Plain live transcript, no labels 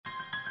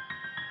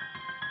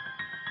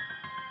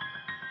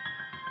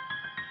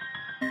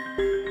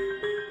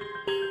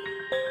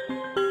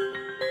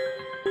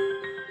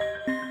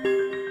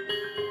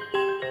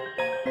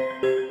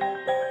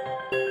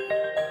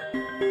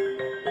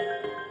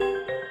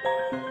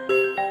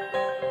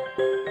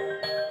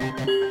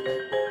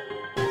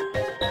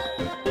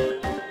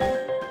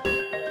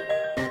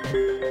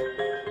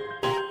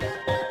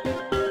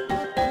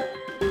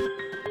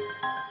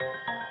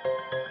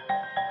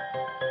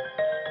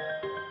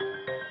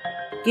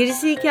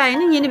Gerisi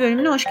Hikaye'nin yeni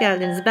bölümüne hoş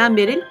geldiniz. Ben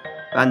Beril.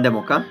 Ben de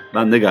Mokan.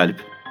 Ben de Galip.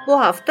 Bu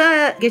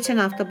hafta geçen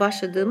hafta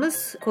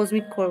başladığımız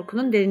Kozmik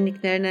Korku'nun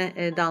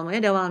derinliklerine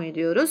dalmaya devam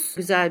ediyoruz.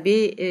 Güzel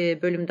bir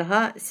bölüm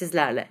daha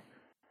sizlerle.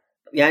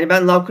 Yani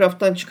ben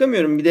Lovecraft'tan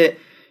çıkamıyorum. Bir de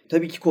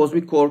tabii ki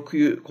Kozmik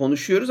Korku'yu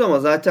konuşuyoruz ama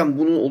zaten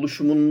bunun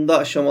oluşumunda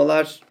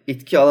aşamalar,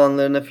 etki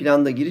alanlarına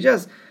falan da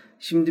gireceğiz.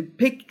 Şimdi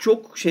pek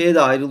çok şeye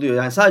de ayrılıyor.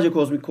 Yani sadece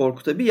Kozmik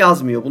Korku tabii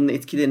yazmıyor. Bunun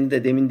etkilerini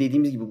de demin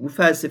dediğimiz gibi bu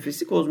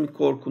felsefesi Kozmik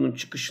Korku'nun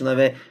çıkışına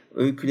ve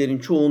öykülerin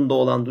çoğunda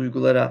olan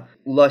duygulara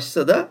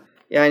ulaşsa da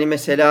yani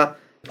mesela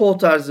Poe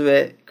tarzı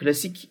ve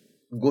klasik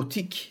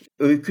gotik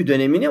öykü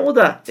dönemini o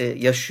da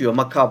yaşıyor.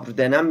 Makabr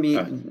denen bir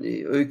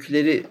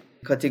öyküleri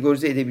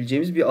kategorize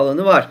edebileceğimiz bir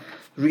alanı var.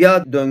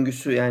 Rüya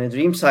döngüsü yani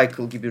dream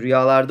cycle gibi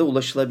rüyalarda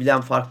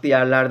ulaşılabilen farklı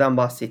yerlerden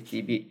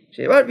bahsettiği bir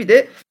şey var. Bir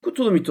de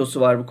Kutulu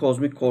mitosu var bu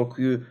kozmik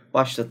korkuyu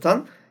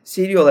başlatan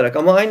seri olarak.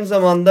 Ama aynı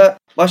zamanda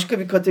başka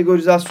bir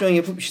kategorizasyon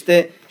yapıp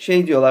işte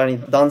şey diyorlar hani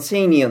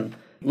Dunsanian,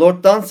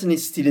 Lord Dunsany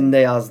stilinde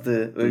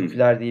yazdığı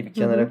öyküler diye bir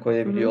kenara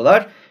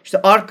koyabiliyorlar.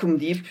 İşte Arkham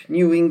deyip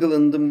New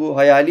England'ın bu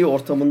hayali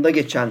ortamında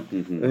geçen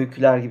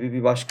öyküler gibi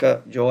bir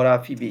başka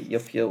coğrafi bir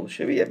yapıya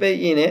oluşabiliyor. Ve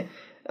yine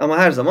ama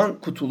her zaman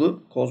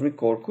kutulu kozmik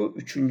korku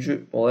 3.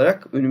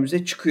 olarak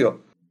önümüze çıkıyor.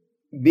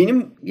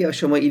 Benim bir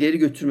aşama ileri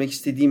götürmek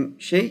istediğim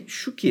şey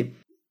şu ki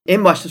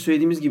en başta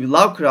söylediğimiz gibi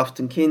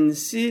Lovecraft'ın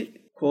kendisi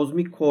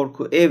kozmik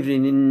korku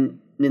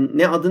evreninin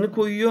ne adını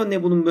koyuyor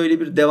ne bunun böyle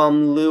bir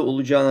devamlılığı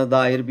olacağına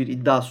dair bir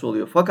iddiası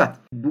oluyor. Fakat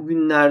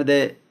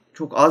bugünlerde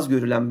çok az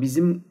görülen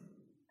bizim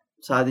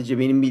sadece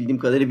benim bildiğim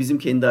kadarıyla bizim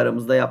kendi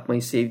aramızda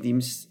yapmayı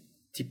sevdiğimiz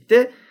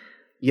tipte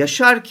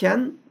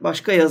yaşarken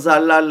başka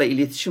yazarlarla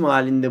iletişim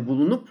halinde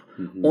bulunup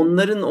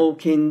onların o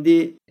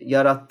kendi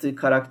yarattığı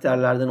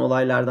karakterlerden,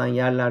 olaylardan,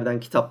 yerlerden,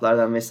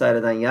 kitaplardan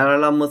vesaireden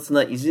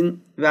yararlanmasına izin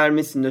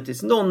vermesinin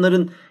ötesinde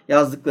onların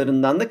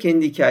yazdıklarından da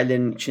kendi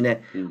hikayelerinin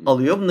içine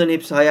alıyor. Bunların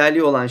hepsi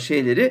hayali olan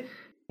şeyleri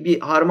bir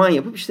harman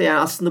yapıp işte yani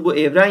aslında bu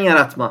evren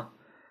yaratma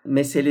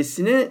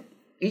meselesini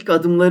ilk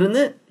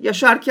adımlarını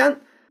yaşarken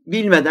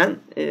bilmeden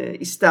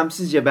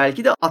istemsizce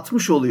belki de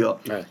atmış oluyor.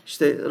 Evet.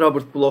 İşte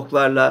Robert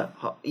Bloch'larla,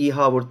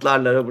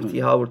 Robert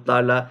E.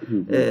 Howard'larla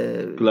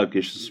Clark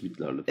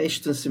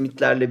Ashton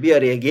Smith'lerle bir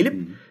araya gelip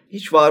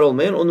hiç var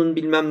olmayan onun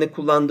bilmem ne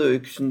kullandığı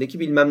öyküsündeki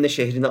bilmem ne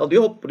şehrini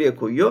alıyor, hop buraya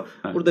koyuyor.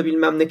 Evet. Burada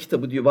bilmem ne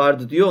kitabı diyor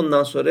vardı diyor.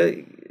 Ondan sonra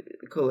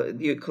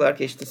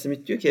Clark Ashton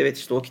Smith diyor ki evet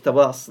işte o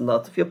kitaba aslında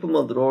atıf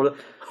yapılmalıdır. Orada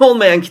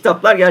olmayan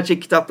kitaplar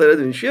gerçek kitaplara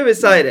dönüşüyor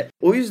vesaire.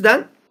 O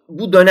yüzden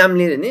bu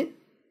dönemlerini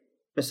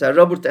mesela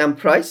Robert M.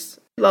 Price,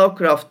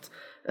 Lovecraft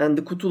and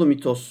the Cthulhu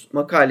Mythos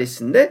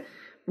makalesinde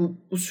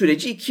bu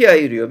süreci ikiye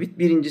ayırıyor.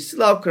 Birincisi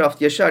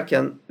Lovecraft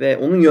yaşarken ve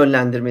onun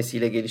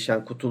yönlendirmesiyle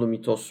gelişen Cthulhu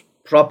Mythos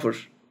proper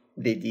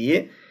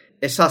dediği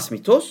esas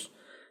mitos.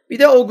 Bir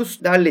de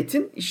August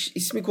Derlet'in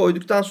ismi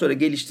koyduktan sonra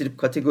geliştirip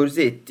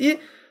kategorize ettiği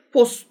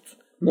post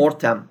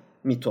mortem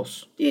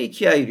mitos diye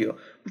ikiye ayırıyor.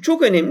 Bu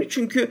çok önemli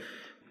çünkü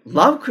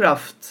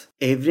Lovecraft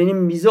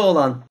evrenin bize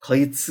olan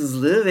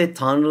kayıtsızlığı ve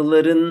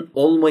tanrıların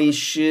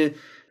olmayışı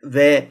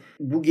ve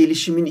bu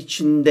gelişimin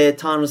içinde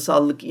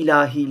tanrısallık,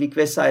 ilahilik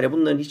vesaire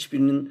bunların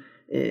hiçbirinin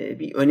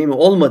bir önemi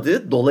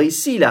olmadığı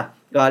dolayısıyla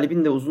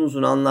Galip'in de uzun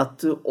uzun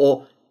anlattığı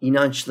o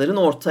inançların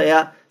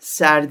ortaya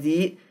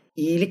serdiği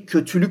iyilik,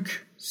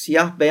 kötülük,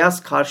 siyah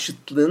beyaz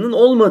karşıtlığının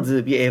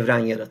olmadığı bir evren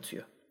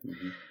yaratıyor.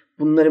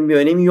 Bunların bir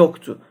önemi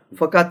yoktu.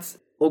 Fakat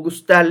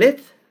August Derlet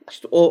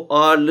işte o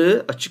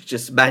ağırlığı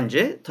açıkçası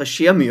bence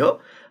taşıyamıyor.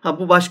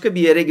 Bu başka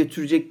bir yere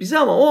götürecek bizi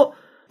ama o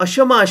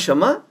aşama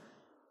aşama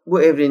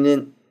bu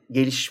evrenin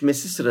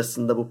gelişmesi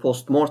sırasında bu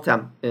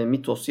postmortem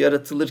mitosu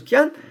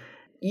yaratılırken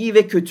iyi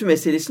ve kötü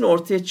meselesini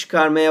ortaya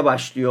çıkarmaya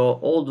başlıyor.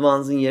 Old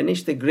Ones'ın yerine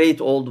işte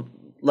Great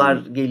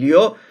Old'lar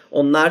geliyor.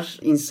 Onlar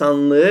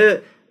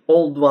insanlığı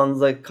Old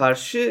Ones'a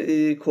karşı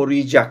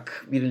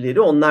koruyacak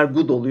birileri. Onlar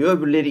good oluyor,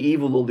 öbürleri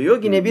evil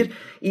oluyor. Yine bir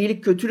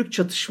iyilik kötülük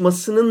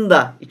çatışmasının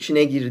da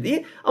içine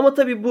girdiği. Ama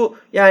tabii bu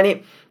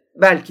yani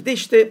belki de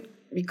işte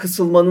bir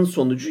kısılmanın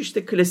sonucu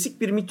işte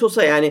klasik bir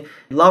mitosa yani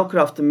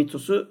Lovecraft'ın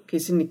mitosu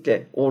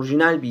kesinlikle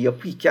orijinal bir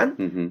yapıyken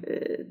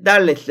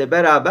Derlet'le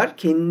beraber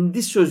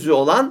kendi sözü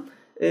olan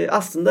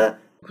aslında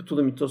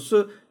Cthulhu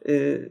mitosu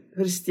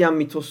Hristiyan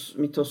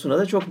mitosuna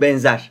da çok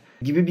benzer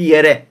gibi bir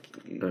yere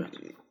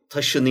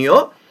taşınıyor.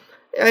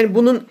 Yani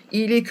bunun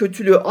iyiliği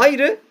kötülüğü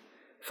ayrı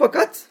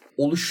fakat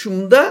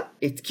oluşumda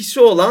etkisi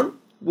olan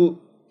bu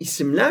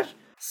isimler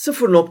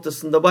sıfır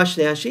noktasında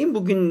başlayan şeyin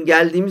bugün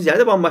geldiğimiz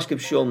yerde bambaşka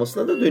bir şey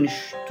olmasına da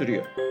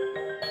dönüştürüyor.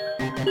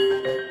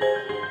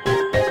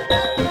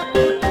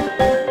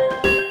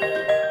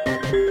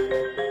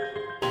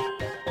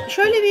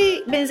 Şöyle bir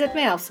bir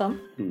benzetme yapsam.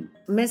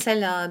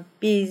 Mesela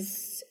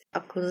biz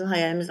aklınızın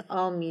hayalimiz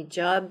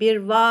almayacağı bir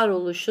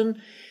varoluşun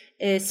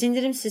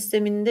sindirim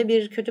sisteminde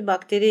bir kötü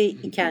bakteri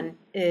iken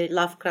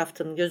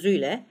Lovecraft'ın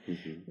gözüyle,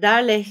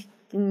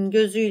 Derlecht'in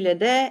gözüyle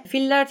de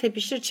filler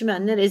tepişir,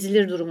 çimenler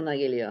ezilir durumuna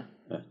geliyor.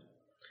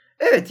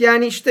 Evet,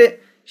 yani işte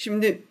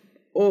şimdi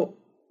o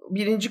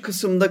birinci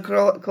kısımda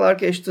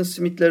Clark Ashton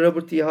Smith'le,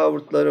 Robert E.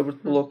 Howard'la,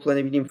 Robert Bloch'la,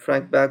 ne bileyim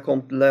Frank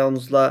Belcombe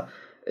Lyons'la,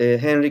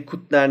 Henry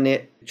Kuttner'le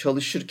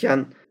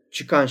çalışırken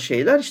çıkan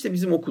şeyler işte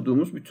bizim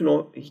okuduğumuz bütün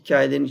o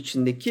hikayelerin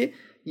içindeki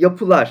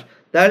yapılar.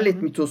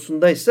 Derlet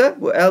mitosunda ise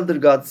bu Elder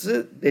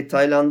Gods'ı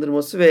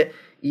detaylandırması ve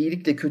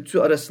iyilikle kötü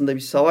arasında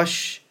bir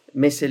savaş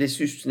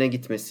meselesi üstüne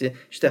gitmesi.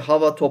 İşte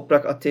hava,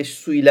 toprak, ateş,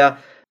 suyla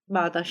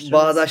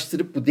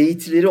bağdaştırıp bu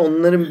deity'leri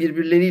onların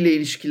birbirleriyle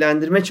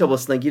ilişkilendirme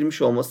çabasına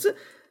girmiş olması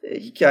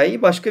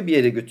hikayeyi başka bir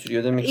yere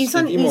götürüyor demek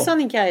istediğim o. İnsan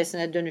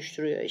hikayesine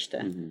dönüştürüyor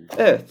işte.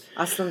 Evet.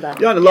 Aslında.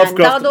 Yani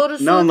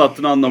Lovecraft'ın ne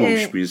anlattığını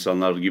anlamamış bu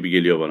insanlar gibi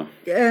geliyor bana.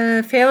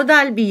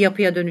 Feodal bir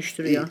yapıya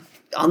dönüştürüyor.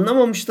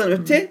 Anlamamıştan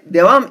öte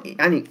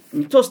yani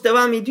mitos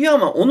devam ediyor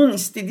ama onun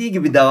istediği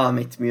gibi devam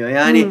etmiyor.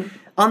 Yani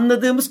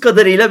anladığımız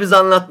kadarıyla biz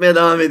anlatmaya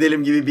devam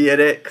edelim gibi bir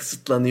yere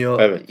kısıtlanıyor.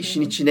 Evet.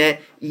 İşin içine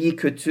iyi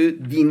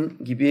kötü din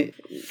gibi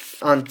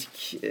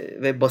antik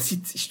ve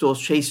basit işte o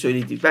şey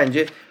söylediği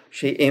bence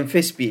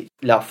enfes bir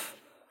laf.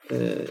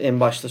 En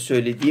başta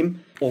söylediğim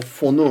o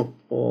fonu,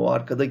 o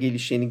arkada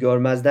gelişeni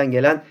görmezden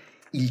gelen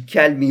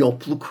ilkel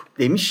miyopluk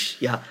demiş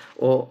ya,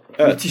 o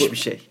müthiş bir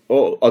şey.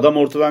 O adam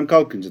ortadan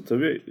kalkınca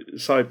tabii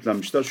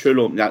sahiplenmişler. Şöyle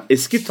olmuş. Yani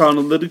eski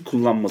tanrıları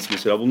kullanması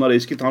mesela. Bunlar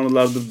eski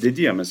tanrılardır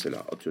dedi ya mesela,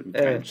 atıyorum.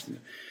 Evet.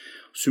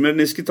 Sümer'in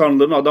eski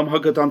tanrılarını adam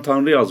hakikaten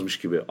tanrı yazmış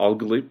gibi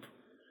algılayıp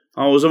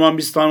o zaman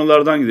biz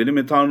tanrılardan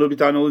gidelim. Tanrı bir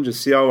tane olunca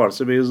siyah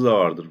varsa beyazı da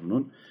vardır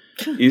bunun.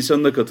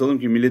 İnsanı da katalım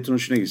ki milletin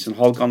hoşuna gitsin.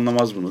 Halk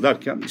anlamaz bunu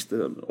derken işte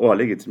o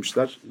hale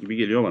getirmişler gibi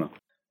geliyor bana.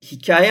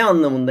 Hikaye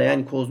anlamında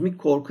yani kozmik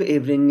korku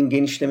evreninin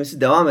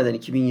genişlemesi devam eden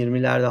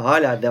 2020'lerde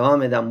hala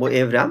devam eden bu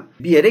evren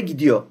bir yere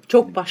gidiyor.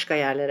 Çok başka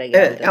yerlere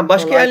geldi. Evet, yani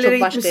başka yerlere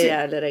gitmesi. Başka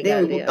yerlere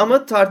geldi yani.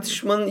 Ama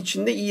tartışmanın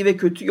içinde iyi ve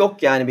kötü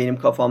yok yani benim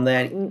kafamda.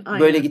 Yani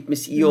böyle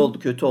gitmesi iyi oldu,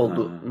 kötü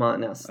oldu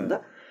manasında.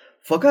 Evet.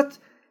 Fakat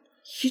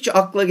hiç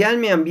akla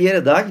gelmeyen bir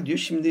yere daha gidiyor.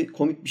 Şimdi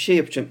komik bir şey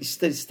yapacağım.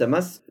 İster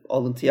istemez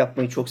alıntı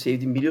yapmayı çok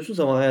sevdiğimi biliyorsunuz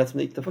ama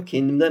hayatımda ilk defa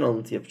kendimden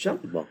alıntı yapacağım.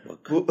 Bak.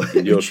 Bu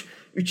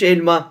üç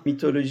elma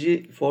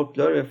mitoloji,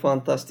 folklor ve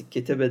fantastik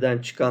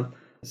ketebeden çıkan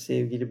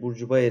sevgili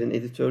Burcu Bayer'in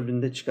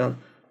editörlüğünde çıkan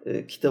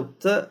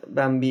kitapta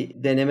ben bir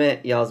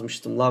deneme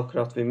yazmıştım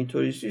Lovecraft ve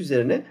mitolojisi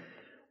üzerine.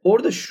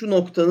 Orada şu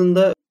noktanın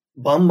da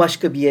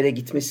bambaşka bir yere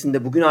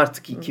gitmesinde, bugün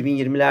artık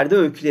 2020'lerde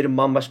öykülerin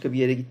bambaşka bir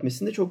yere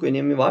gitmesinde çok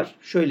önemi var.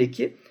 Şöyle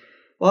ki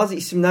bazı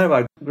isimler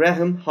var.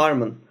 Graham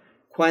Harmon,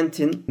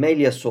 Quentin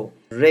Meliaso,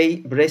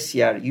 Ray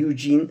Bressier,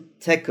 Eugene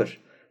Tucker.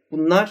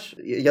 Bunlar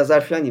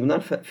yazar falan değil,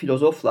 bunlar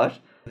filozoflar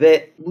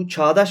ve bu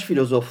çağdaş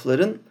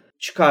filozofların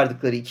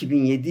çıkardıkları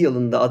 2007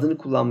 yılında adını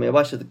kullanmaya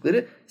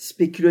başladıkları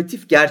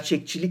spekülatif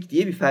gerçekçilik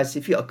diye bir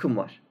felsefi akım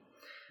var.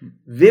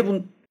 Ve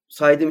bu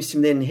saydığım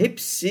isimlerin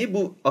hepsi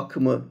bu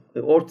akımı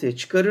ortaya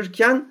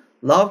çıkarırken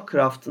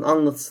Lovecraft'ın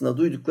anlatısına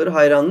duydukları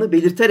hayranlığı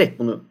belirterek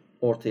bunu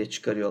ortaya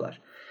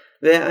çıkarıyorlar.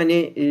 Ve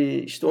hani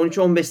işte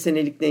 13-15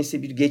 senelik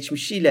neyse bir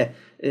geçmişiyle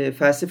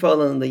felsefe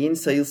alanında yeni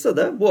sayılsa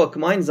da bu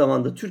akım aynı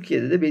zamanda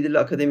Türkiye'de de belirli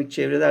akademik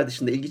çevreler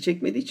dışında ilgi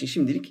çekmediği için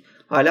şimdilik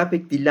hala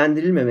pek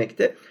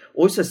dillendirilmemekte.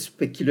 Oysa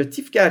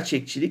spekülatif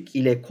gerçekçilik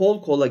ile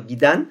kol kola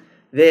giden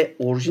ve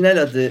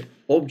orijinal adı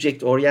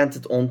Object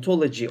Oriented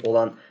Ontology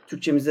olan,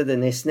 Türkçemizde de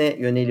nesne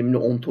yönelimli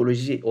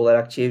ontoloji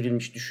olarak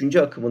çevrilmiş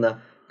düşünce akımına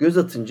göz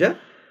atınca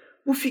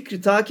bu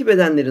fikri takip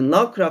edenlerin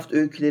Lovecraft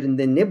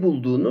öykülerinde ne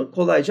bulduğunu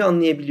kolayca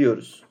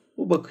anlayabiliyoruz.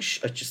 Bu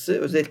bakış açısı,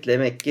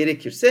 özetlemek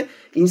gerekirse,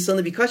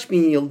 insanı birkaç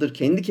bin yıldır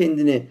kendi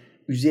kendini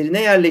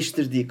üzerine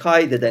yerleştirdiği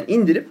kaideden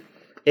indirip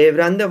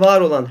evrende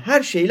var olan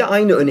her şeyle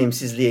aynı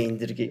önemsizliğe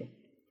indirgiyor.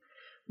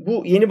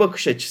 Bu yeni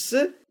bakış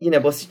açısı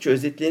yine basitçe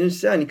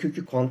özetlenirse hani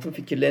kökü kuantum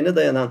fikirlerine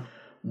dayanan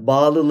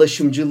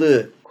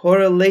bağlılaşımcılığı,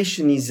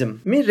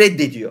 correlationizmi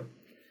reddediyor.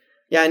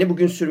 Yani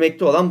bugün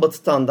sürmekte olan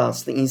Batı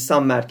tandanslı,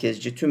 insan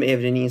merkezci, tüm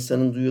evreni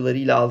insanın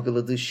duyularıyla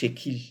algıladığı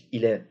şekil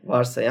ile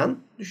varsayan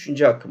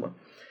düşünce akımı.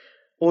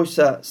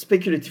 Oysa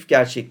spekülatif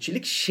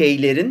gerçekçilik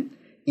şeylerin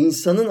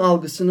insanın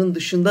algısının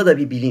dışında da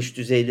bir bilinç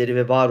düzeyleri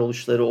ve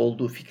varoluşları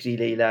olduğu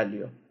fikriyle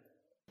ilerliyor.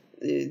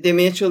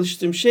 Demeye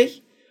çalıştığım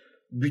şey,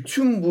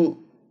 bütün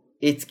bu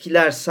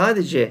etkiler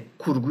sadece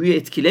kurguyu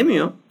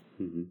etkilemiyor.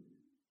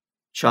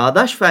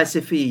 Çağdaş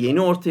felsefeyi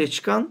yeni ortaya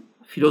çıkan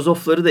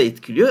filozofları da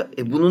etkiliyor.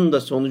 Bunun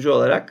da sonucu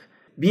olarak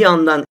bir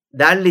yandan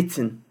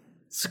Derlet'in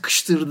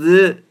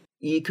sıkıştırdığı,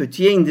 iyi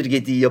kötüye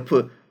indirgediği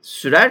yapı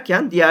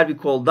sürerken diğer bir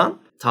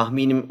koldan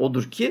tahminim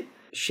odur ki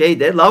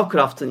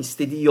Lovecraft'ın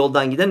istediği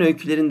yoldan giden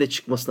öykülerin de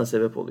çıkmasına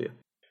sebep oluyor.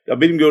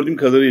 Ya benim gördüğüm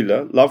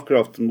kadarıyla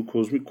Lovecraft'ın bu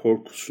kozmik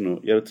korkusunu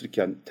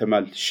yaratırken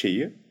temel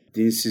şeyi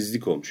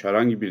dinsizlik olmuş.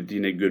 Herhangi bir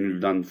dine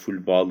gönülden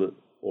full bağlı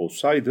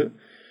olsaydı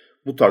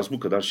bu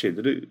kadar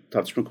şeyleri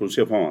tartışma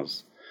konusu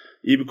yapamaz.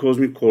 İyi bir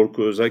kozmik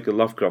korku özellikle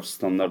Lovecraft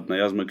standartına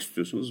yazmak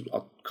istiyorsanız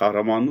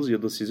kahramanınız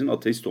ya da sizin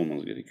ateist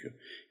olmanız gerekiyor.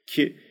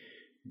 Ki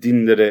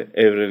dinlere,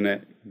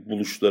 evrene,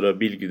 buluşlara,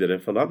 bilgilere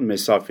falan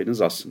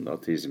mesafeniz aslında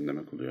ateizm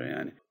demek oluyor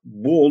yani.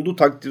 Bu olduğu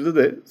takdirde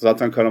de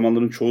zaten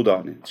kahramanların çoğu da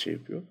hani şey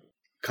yapıyor.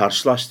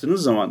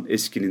 Karşılaştığınız zaman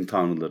eskinin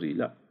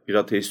tanrılarıyla bir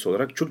ateist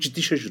olarak çok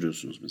ciddi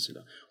şaşırıyorsunuz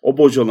mesela. O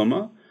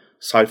bocalama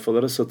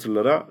sayfalara,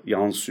 satırlara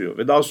yansıyor.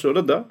 Ve daha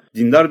sonra da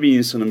dindar bir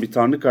insanın bir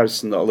tanrı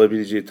karşısında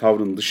alabileceği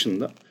tavrın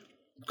dışında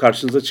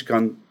karşınıza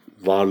çıkan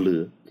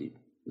varlığı diyeyim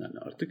yani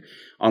artık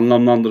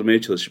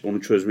anlamlandırmaya çalışıp,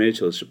 onu çözmeye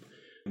çalışıp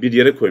bir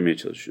yere koymaya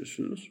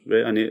çalışıyorsunuz.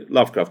 Ve hani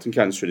Lovecraft'ın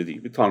kendi söylediği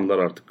gibi tanrılar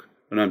artık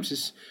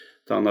önemsiz.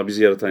 Tanrılar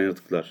bizi yaratan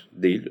yaratıklar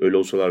değil. Öyle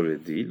olsalar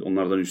bile değil.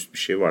 Onlardan üst bir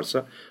şey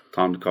varsa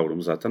tanrı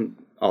kavramı zaten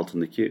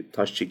altındaki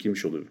taş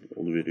çekilmiş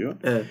oluveriyor.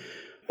 Evet.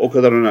 O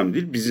kadar önemli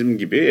değil. Bizim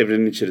gibi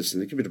evrenin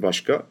içerisindeki bir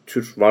başka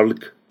tür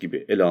varlık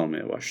gibi ele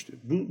almaya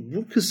başlıyor.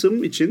 Bu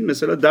kısım için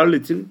mesela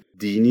Derlet'in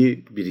dini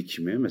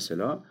birikimi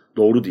mesela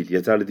doğru değil,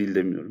 yeterli değil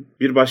demiyorum.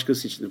 Bir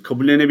başkası için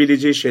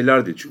kabullenebileceği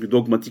şeyler değil. Çünkü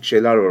dogmatik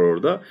şeyler var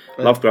orada.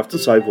 Evet. Lovecraft'ın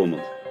sahip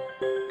olmalı.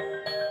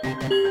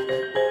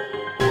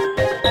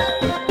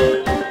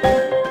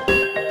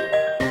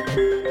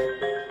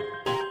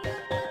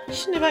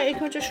 Şimdi ben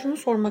ilk önce şunu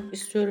sormak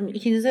istiyorum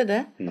ikinize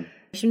de.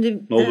 Şimdi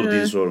ne olur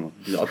diye sorma.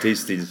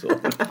 Ateist değil sorma.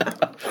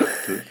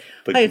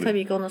 Hayır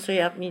tabii ki ona şey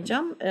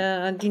yapmayacağım.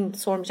 Din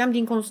sormayacağım.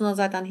 Din konusuna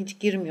zaten hiç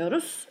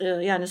girmiyoruz.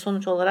 Yani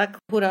sonuç olarak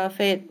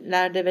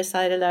hurafelerde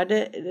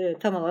vesairelerde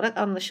tam olarak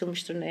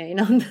anlaşılmıştır neye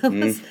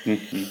inandığımız.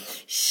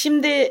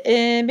 Şimdi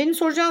benim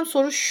soracağım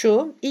soru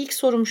şu. İlk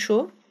sorum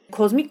şu.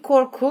 Kozmik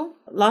korku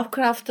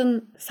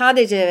Lovecraft'ın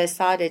sadece ve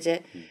sadece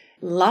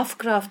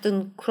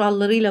Lovecraft'ın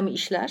kurallarıyla mı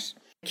işler?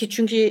 Ki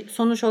çünkü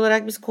sonuç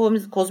olarak biz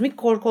kozmik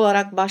korku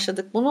olarak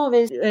başladık bunu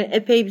ve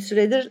epey bir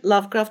süredir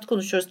Lovecraft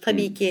konuşuyoruz.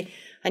 Tabii ki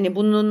hani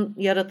bunun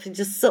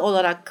yaratıcısı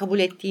olarak kabul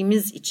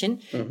ettiğimiz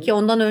için ki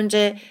ondan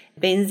önce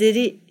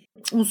benzeri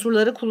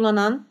unsurları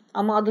kullanan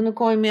ama adını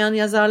koymayan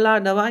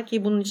yazarlar da var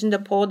ki bunun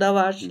içinde Poe da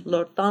var,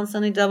 Lord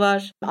Dunsany da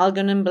var,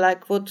 Algernon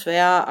Blackwood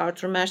veya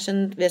Arthur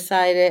Machen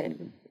vesaire,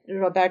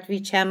 Robert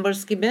V.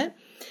 Chambers gibi.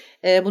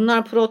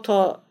 Bunlar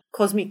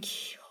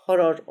proto-kozmik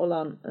horror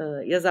olan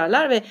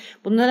yazarlar ve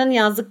bunların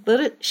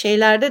yazdıkları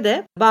şeylerde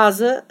de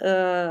bazı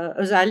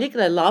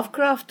özellikle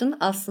Lovecraft'ın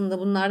aslında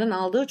bunlardan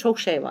aldığı çok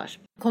şey var.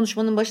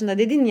 Konuşmanın başında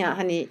dedin ya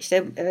hani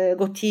işte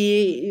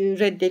gotiği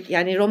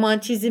yani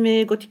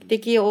romantizmi,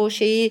 gotikteki o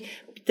şeyi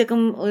bir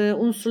takım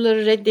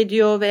unsurları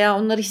reddediyor veya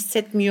onları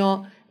hissetmiyor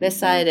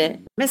vesaire.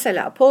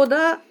 Mesela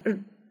Poe'da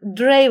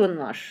Raven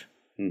var.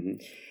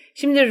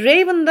 Şimdi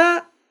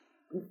Raven'da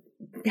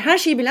her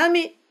şeyi bilen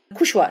bir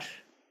kuş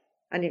var.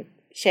 Hani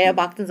şeye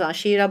baktığın zaman,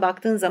 şiire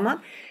baktığın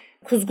zaman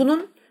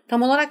kuzgunun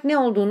tam olarak ne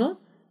olduğunu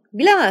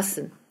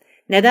bilemezsin.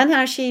 Neden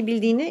her şeyi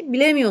bildiğini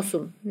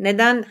bilemiyorsun.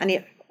 Neden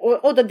hani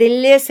o da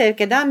deliliğe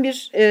sevk eden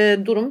bir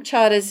durum,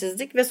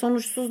 çaresizlik ve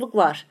sonuçsuzluk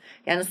var.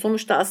 Yani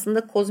sonuçta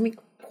aslında kozmik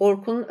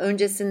korkunun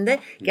öncesinde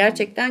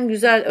gerçekten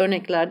güzel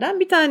örneklerden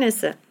bir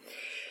tanesi.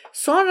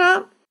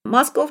 Sonra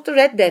Mask of the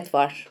Red Death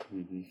var.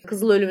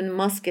 Kızıl Ölüm'ün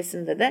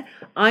maskesinde de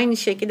aynı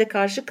şekilde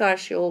karşı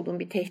karşıya olduğun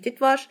bir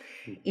tehdit var.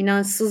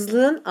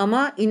 İnançsızlığın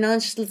ama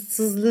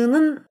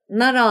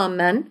inançsızlığına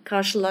rağmen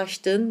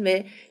karşılaştığın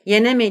ve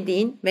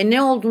yenemediğin ve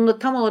ne olduğunu da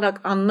tam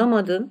olarak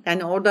anlamadığın,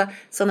 yani orada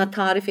sana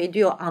tarif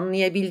ediyor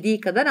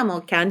anlayabildiği kadar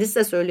ama kendisi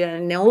de söylüyor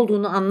yani ne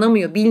olduğunu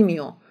anlamıyor,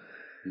 bilmiyor.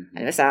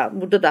 Yani mesela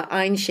burada da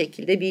aynı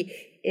şekilde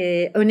bir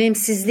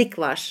önemsizlik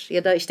var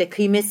ya da işte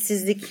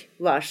kıymetsizlik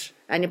var.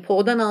 Yani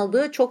Poe'dan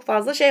aldığı çok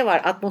fazla şey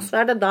var.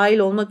 Atmosferde dahil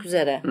olmak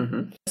üzere.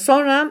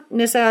 Sonra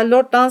mesela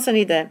Lord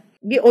Dunsany'de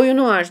bir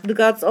oyunu var. The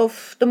Gods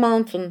of the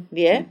Mountain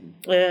diye.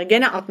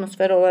 Gene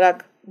atmosfer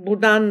olarak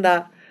buradan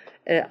da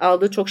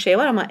aldığı çok şey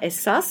var ama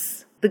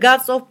esas The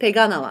Gods of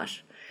Pegana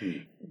var.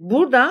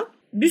 Burada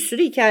bir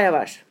sürü hikaye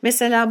var.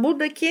 Mesela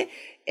buradaki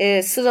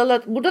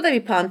burada da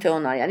bir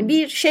panteon var. Yani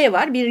bir şey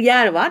var, bir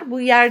yer var.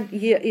 Bu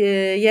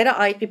yere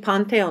ait bir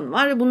panteon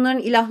var ve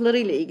bunların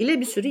ilahlarıyla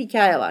ilgili bir sürü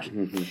hikaye var.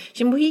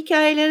 Şimdi bu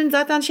hikayelerin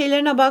zaten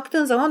şeylerine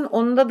baktığın zaman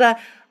onda da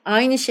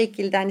aynı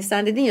şekilde hani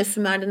sen dedin ya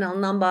Sümer'den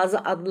alınan bazı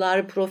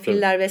adlar,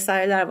 profiller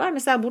vesaireler var.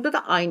 Mesela burada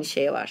da aynı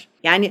şey var.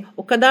 Yani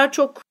o kadar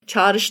çok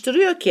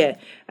çağrıştırıyor ki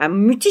yani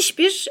müthiş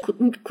bir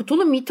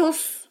kutulu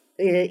mitos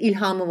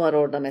ilhamı var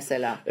orada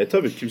mesela.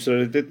 Tabii kimse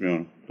reddetmiyor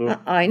onu.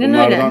 Aynen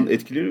bunlardan öyle.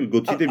 etkileniyor.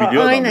 Goti'yi de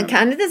biliyor aynen. adam yani.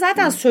 Kendi de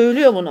zaten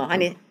söylüyor bunu.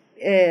 Hani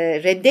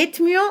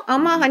reddetmiyor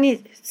ama hani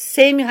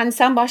sevmiyor. Hani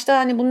sen başta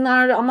hani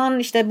bunlar aman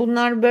işte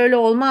bunlar böyle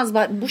olmaz.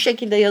 Bu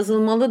şekilde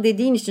yazılmalı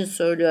dediğin için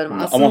söylüyorum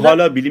aslında. Ama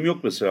hala bilim yok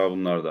mesela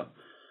bunlarda.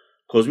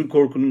 Kozmik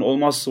korkunun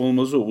olmazsa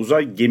olmazı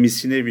uzay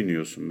gemisine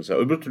biniyorsun mesela.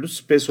 Öbür türlü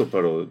space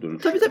opera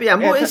dönüşüyor. Tabii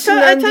yani bu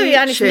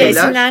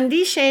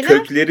esinlendiği şeyler.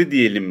 Kökleri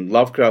diyelim.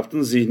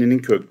 Lovecraft'ın zihninin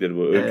kökleri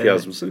bu öykü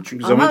yazmasının.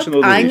 Çünkü zaman için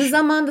o da aynı değişiyor.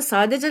 zamanda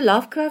sadece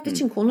Lovecraft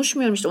için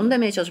konuşmuyorum işte onu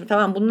demeye çalışıyorum.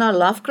 Tamam bunlar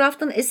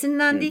Lovecraft'ın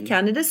esinlendiği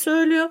kendi de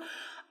söylüyor.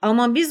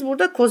 Ama biz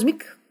burada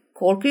kozmik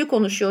korkuyu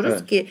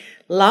konuşuyoruz ki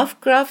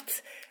Lovecraft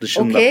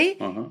dışında. Okay,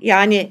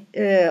 yani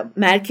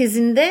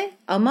merkezinde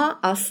ama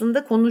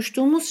aslında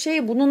konuştuğumuz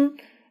şey bunun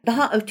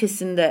daha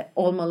ötesinde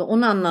olmalı.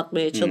 Onu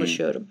anlatmaya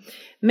çalışıyorum.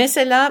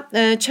 Mesela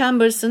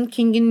Chambers'ın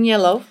King in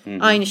Yellow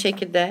aynı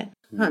şekilde.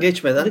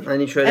 Geçmeden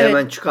hani şöyle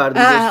hemen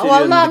çıkardım gösteriyorum.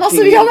 Vallahi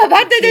nasıl bir yola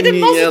ben de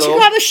dedim nasıl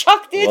çıkardı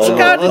şak diye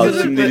çıkardı.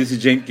 Taksim Denizi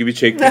Cenk gibi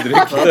çekti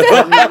direkt.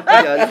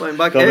 Yani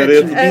bak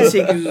evet,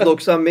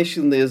 1895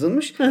 yılında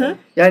yazılmış.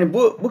 Yani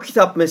bu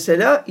kitap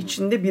mesela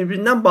içinde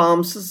birbirinden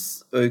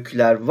bağımsız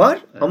öyküler var.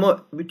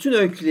 Ama bütün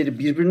öyküleri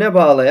birbirine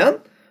bağlayan,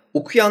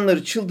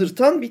 okuyanları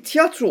çıldırtan bir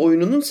tiyatro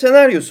oyununun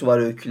senaryosu var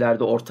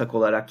öykülerde ortak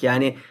olarak.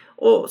 Yani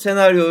o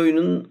senaryo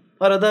oyunun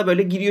arada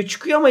böyle giriyor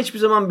çıkıyor ama hiçbir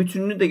zaman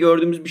bütününü de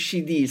gördüğümüz bir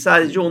şey değil.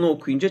 Sadece onu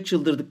okuyunca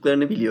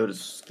çıldırdıklarını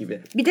biliyoruz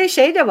gibi. Bir de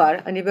şey de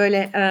var hani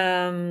böyle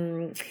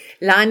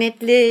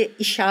lanetli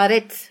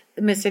işaret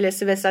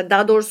meselesi vesaire.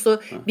 Daha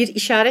doğrusu bir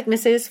işaret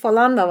meselesi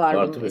falan da var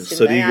bunun içinde.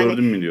 Sarıyı yani,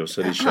 gördün mü diyor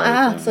sarı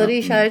işareti. Sarı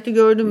işareti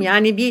gördüm.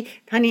 Yani bir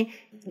hani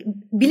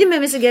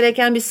bilinmemesi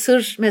gereken bir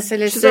sır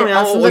meselesi işte yani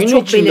aslında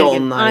çok belirgin.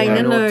 Onlar aynen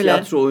yani öyle. O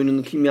tiyatro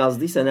oyununu kim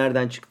yazdıysa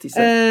nereden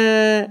çıktıysa.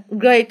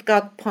 Great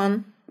God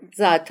Pun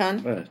zaten.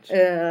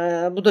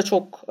 Evet. Bu da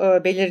çok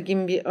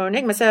belirgin bir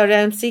örnek. Mesela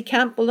Ramsey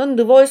Campbell'ın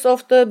The Voice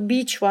of the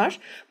Beach var.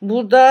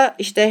 Burada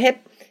işte hep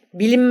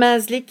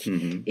bilinmezlik,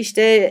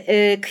 işte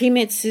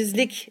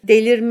kıymetsizlik,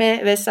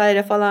 delirme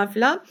vesaire falan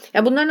filan.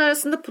 Yani bunların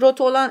arasında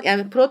proto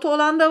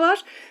olan da var,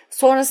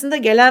 sonrasında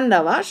gelen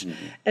de var.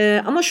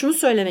 Ama şunu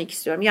söylemek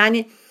istiyorum.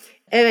 Yani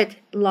evet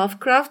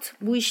Lovecraft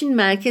bu işin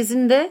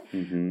merkezinde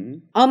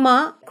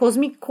ama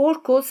kozmik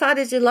korku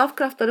sadece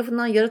Lovecraft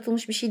tarafından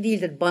yaratılmış bir şey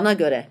değildir bana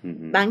göre.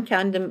 Ben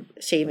kendim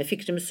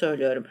fikrimi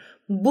söylüyorum.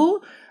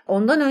 Bu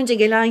ondan önce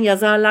gelen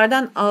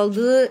yazarlardan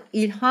aldığı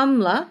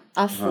ilhamla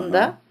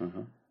aslında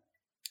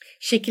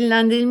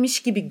şekillendirilmiş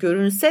gibi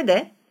görünse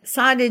de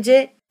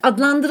sadece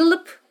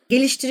adlandırılıp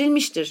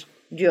geliştirilmiştir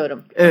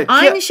diyorum. Evet,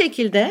 aynı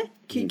şekilde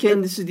ki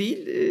kendisi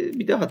değil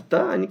bir de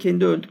hatta hani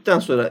kendi öldükten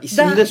sonra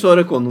ismi de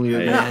sonra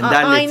konuluyor. Yani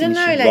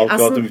aynen öyle.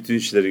 Lovecraft'ın bütün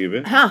işleri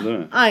gibi. Değil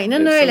mi?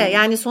 Aynen öyle.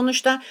 Yani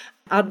sonuçta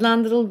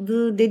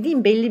adlandırıldığı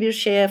dediğim belli bir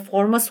şeye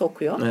forma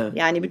sokuyor. Evet.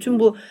 Yani bütün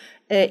bu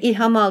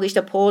ilham aldı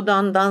işte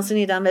Poe'dan,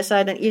 Dancini'den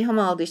vesaireden ilham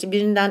aldı. İşte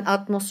birinden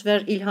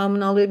atmosfer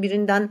ilhamını alıyor,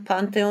 birinden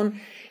Pantheon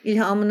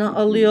ilhamını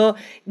alıyor,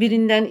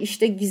 birinden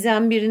işte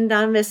gizem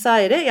birinden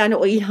vesaire. Yani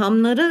o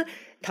ilhamları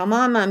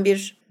tamamen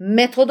bir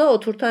metoda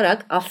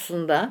oturtarak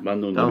aslında.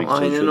 Ben de onu demek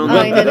çalışıyorum.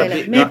 Aynen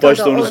öyle. İlk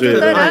başta onu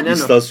söyledim.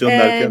 İstasyon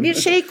derken. Bir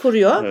şey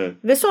kuruyor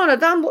ve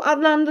sonradan bu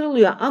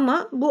adlandırılıyor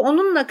ama bu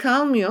onunla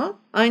kalmıyor.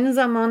 Aynı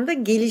zamanda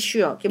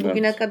gelişiyor ki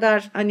bugüne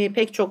kadar hani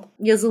pek çok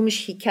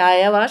yazılmış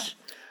hikaye var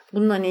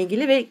bununla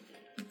ilgili ve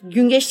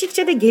gün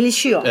geçtikçe de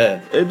gelişiyor.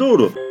 Evet.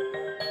 Doğru.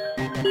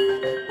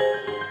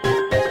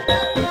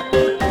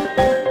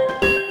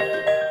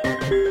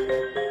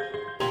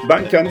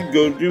 Ben kendi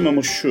gördüğüm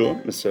ama şu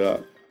mesela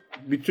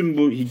bütün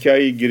bu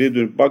hikayeyi geriye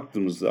dönüp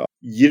baktığımızda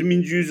 20.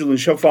 yüzyılın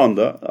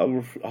şafağında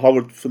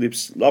Howard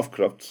Phillips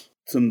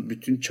Lovecraft'ın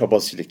bütün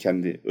çabasıyla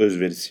kendi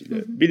özverisiyle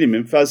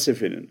bilimin,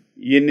 felsefenin,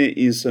 yeni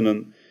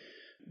insanın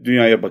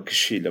dünyaya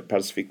bakışıyla,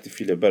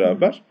 perspektifiyle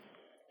beraber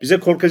bize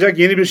korkacak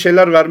yeni bir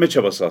şeyler verme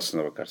çabası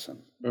aslına bakarsan.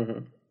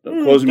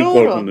 Kozmik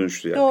korkunun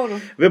dönüştü yani. Doğru.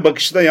 Ve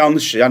bakışı da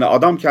yanlış. Yani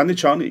adam kendi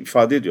çağını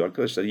ifade ediyor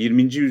arkadaşlar.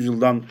 20.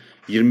 yüzyıldan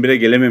 21'e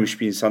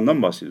gelememiş bir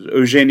insandan bahsediyoruz.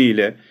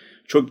 Öjeniyle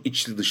çok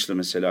içli dışlı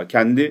mesela.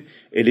 Kendi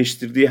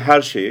eleştirdiği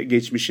her şeye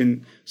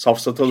geçmişin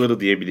safsataları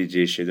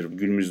diyebileceği şeyler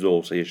günümüzde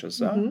olsa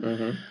yaşasa.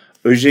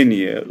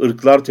 Öjeniye,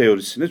 ırklar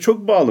teorisine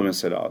çok bağlı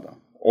mesela adam.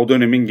 O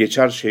dönemin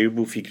geçer şeyi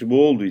bu, fikri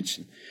bu olduğu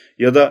için.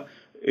 Ya da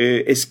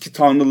eski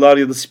tanrılar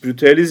ya da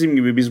spiritüalizm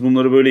gibi biz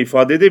bunları böyle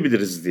ifade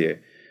edebiliriz diye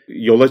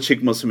yola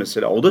çıkması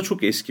mesela. O da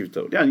çok eski bir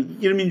tavır. Yani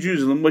 20.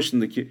 yüzyılın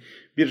başındaki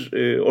bir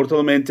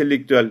ortalama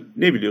entelektüel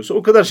ne biliyorsa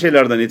o kadar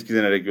şeylerden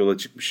etkilenerek yola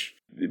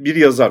çıkmış. Bir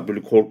yazar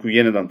böyle korkuyu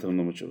yeniden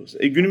tanımlama çabası.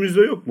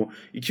 Günümüzde yok mu?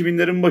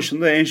 2000'lerin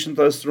başında Ancient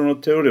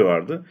Astronaut Theory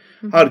vardı.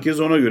 Herkes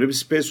ona göre bir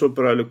space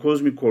opera ile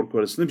kozmik korku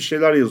arasında bir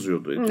şeyler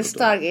yazıyordu.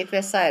 Stargate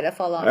vesaire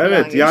falan.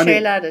 Evet yani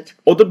şeyler de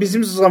çıktı. O da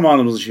bizim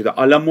zamanımızın şeydi.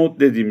 Alamod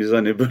dediğimiz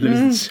hani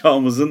böyle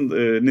çağımızın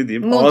ne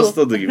diyeyim ağız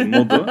tadı gibi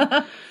modu.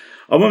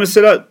 Ama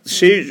mesela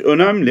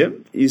önemli.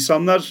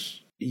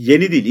 İnsanlar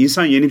yeni değil.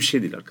 İnsan yeni bir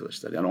şey değil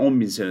arkadaşlar. Yani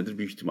 10.000 senedir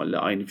büyük ihtimalle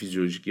aynı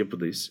fizyolojik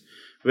yapıdayız.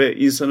 Ve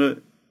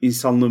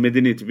insanlığı,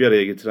 medeniyeti bir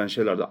araya getiren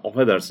şeyler de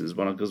affedersiniz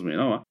bana kızmayın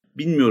ama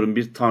bilmiyorum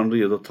bir tanrı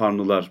ya da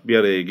tanrılar bir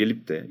araya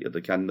gelip de ya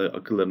da kendi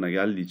akıllarına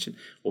geldiği için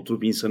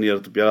oturup insanı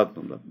yaratıp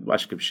yaratmadılar.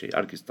 Başka bir şey.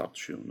 Herkes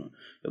tartışıyor bunu.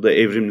 Ya da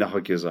evrimle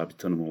hakeza bir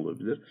tanımı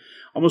olabilir.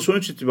 Ama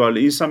sonuç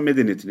itibariyle insan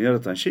medeniyetini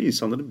yaratan şey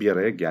insanların bir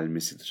araya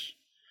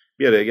gelmesidir.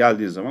 Bir araya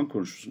geldiğin zaman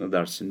konuşursun,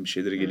 edersin, bir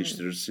şeyleri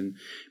geliştirirsin.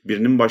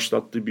 Birinin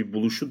başlattığı bir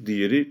buluşu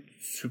diğeri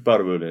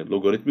süper böyle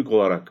logaritmik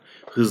olarak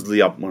hızlı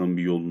yapmanın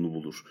bir yolunu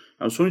bulur.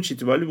 Yani sonuç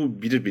itibariyle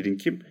bu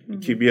birikim,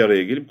 iki bir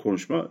araya gelip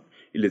konuşma,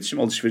 iletişim,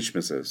 alışveriş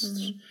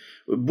meselesidir.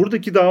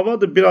 Buradaki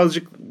dava da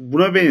birazcık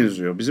buna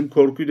benziyor. Bizim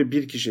korkuyu da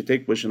bir kişi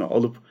tek başına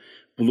alıp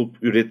bulup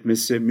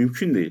üretmesi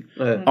mümkün değil.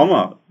 Evet.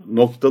 Ama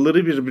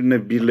noktaları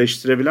birbirine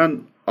birleştirebilen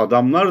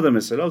adamlar da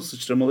mesela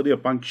sıçramaları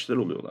yapan kişiler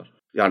oluyorlar.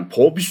 Yani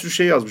Poe bir sürü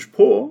şey yazmış.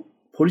 Poe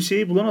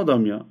polisiyeyi bulan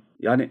adam ya.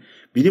 Yani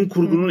bilim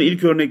kurgunun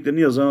ilk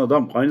örneklerini yazan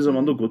adam. Aynı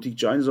zamanda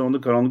gotikçi, aynı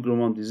zamanda karanlık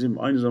romantizm,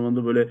 aynı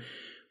zamanda böyle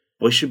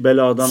başı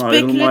beladan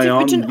ayrılmayan.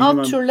 Spekülatif bütün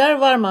alt türler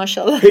var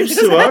maşallah.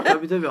 Hepsi var.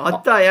 Tabii.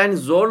 Hatta yani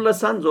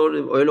zorlasan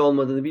öyle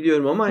olmadığını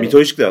biliyorum ama hani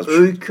mitolojik de yazmış.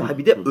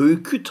 Bir de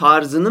öykü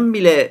tarzının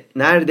bile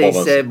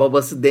neredeyse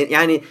babası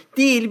yani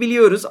değil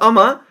biliyoruz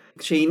ama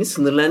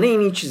sınırlarını en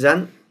iyi çizen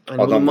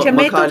adam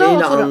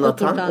makaleyle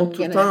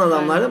oturtan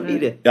adamlardan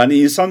biri. Yani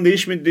insan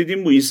değişmedi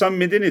dediğim bu. İnsan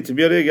medeniyeti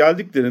bir araya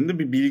geldiklerinde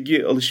bir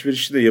bilgi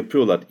alışverişi de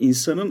yapıyorlar.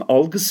 İnsanın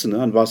algısını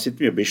hani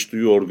bahsettim ya 5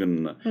 duyu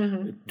organını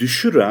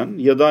düşüren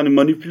ya da hani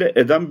manipüle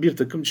eden bir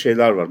takım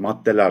şeyler var,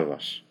 maddeler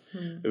var.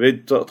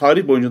 Ve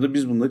tarih boyunca da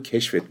biz bunları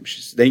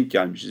keşfetmişiz, denk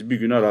gelmişiz. Bir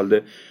gün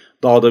herhalde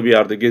dağda bir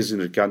yerde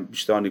gezinirken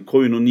işte hani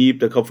koyunun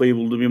yiyip de kafayı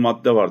bulduğu bir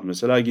madde vardı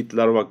mesela.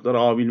 Gittiler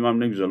baktılar bilmem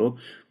ne güzel o.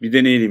 Bir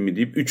deneyelim mi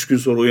deyip 3 gün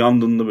sonra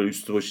uyandığında böyle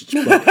üstü başı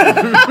çıplak.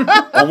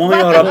 Aman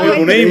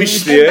yarabbim bu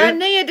neymiş diye. Ben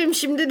ne yedim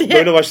şimdi diye.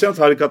 Böyle başlayan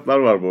tarikatlar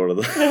var bu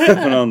arada.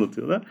 Bunu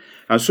anlatıyorlar.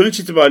 Yani sonuç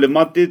itibariyle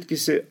madde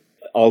etkisi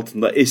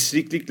altında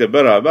esriklikle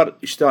beraber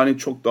işte hani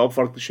çok daha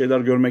farklı şeyler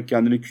görmek,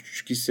 kendini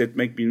küçük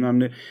hissetmek bilmem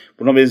ne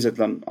buna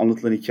benzetilen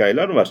anlatılan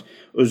hikayeler var.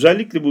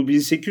 Özellikle bu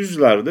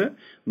 1800'lerde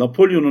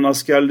Napolyon'un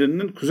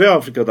askerlerinin Kuzey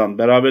Afrika'dan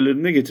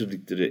beraberlerine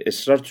getirdikleri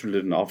esrar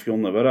türlerini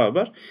afyonla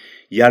beraber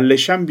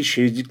yerleşen bir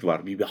şeycilik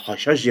var. Bir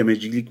haşhaş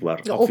yemecilik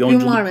var.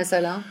 Opium var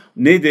mesela.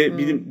 Neydi?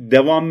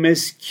 Devam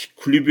Mesk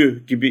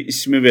Kulübü gibi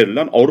ismi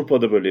verilen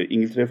Avrupa'da böyle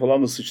İngiltere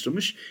falan da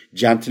sıçramış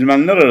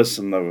centilmenler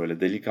arasında böyle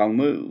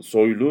delikanlı,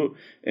 soylu,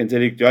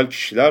 entelektüel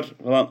kişiler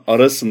falan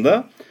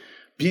arasında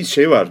bir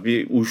şey var.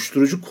 Bir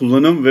uyuşturucu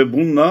kullanım ve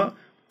bununla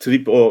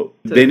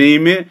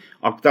deneyimi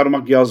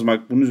aktarmak,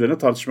 yazmak, bunun üzerine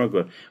tartışmak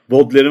var.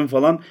 Baudelaire'in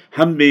falan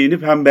hem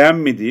beğenip hem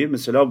beğenmediği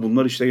mesela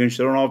bunlar işte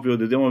gençler ne yapıyor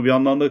dedi ama bir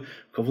yandan da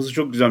kafası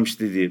çok güzelmiş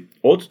dediği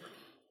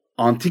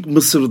antik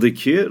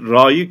Mısır'daki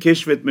Ra'yı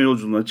keşfetme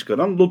yolculuğuna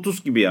çıkaran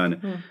Lotus gibi yani.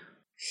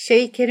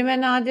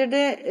 Kerime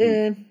Nadir'de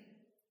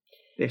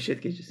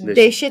Dehşet Gecesi.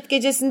 Dehşet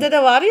Gecesi'nde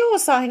de var ya o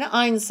sahne,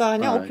 aynı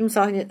sahne, opium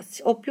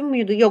sahnesi. Opium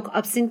muydu? Yok,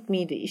 absint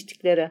miydi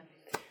içtikleri?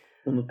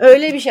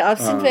 Öyle bir şey.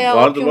 Absint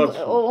veya opium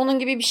onun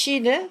gibi bir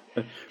şeydi.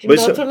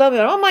 Şimdi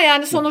hatırlamıyorum ama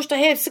yani sonuçta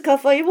hepsi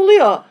kafayı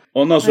buluyor.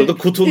 Ondan sonra da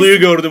kutuluyu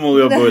gördüm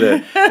oluyor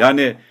böyle.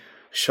 Yani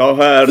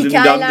şaha erdim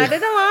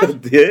hikayelerde de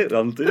var. diye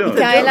anlatıyor mu?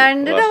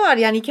 Hikayelerinde de var.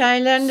 Yani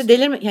hikayelerinde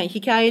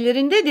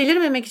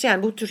delirmemek için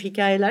yani bu tür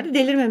hikayelerde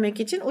delirmemek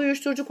için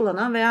uyuşturucu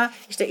kullanan veya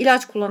işte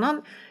ilaç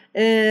kullanan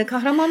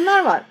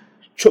kahramanlar var.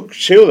 Çok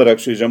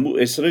olarak söyleyeceğim bu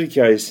esrar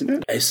hikayesini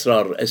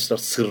esrar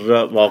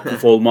sırra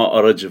vakıf olma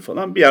aracı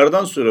falan bir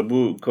yerden sonra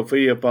bu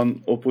kafayı yapan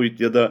opoid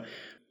ya da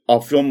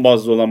afyon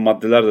bazlı olan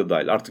maddeler de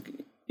dahil artık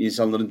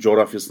insanların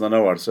coğrafyasında ne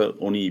varsa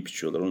onu yiyip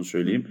içiyorlar onu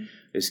söyleyeyim.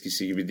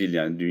 Eskisi gibi değil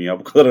yani dünya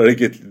bu kadar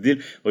hareketli değil.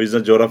 O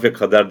yüzden coğrafya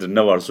kaderdir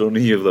ne varsa onu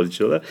yiyorlar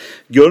içiyorlar.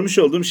 Görmüş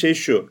olduğum şey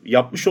şu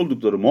yapmış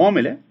oldukları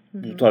muamele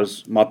bu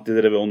tarz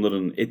maddelere ve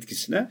onların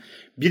etkisine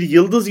bir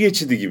yıldız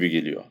geçidi gibi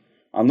geliyor.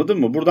 Anladın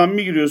mı? Buradan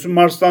bir giriyorsun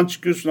Mars'tan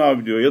çıkıyorsun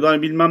abi diyor. Ya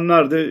da bilmem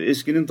nerede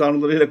eskinin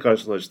tanrılarıyla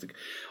karşılaştık.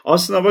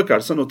 Aslına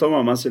bakarsan o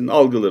tamamen senin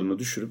algılarını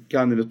düşürüp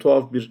kendini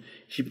tuhaf bir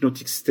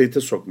hipnotik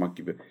state'e sokmak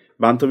gibi.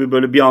 Ben tabii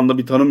böyle bir anda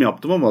bir tanım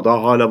yaptım ama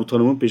daha hala bu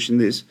tanımın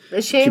peşindeyiz.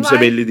 Kimse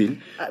var, belli değil.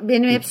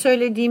 Benim hep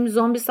söylediğim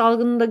zombi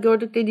salgınında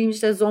gördük dediğim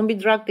işte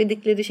zombi drug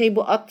dedikleri şey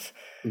bu at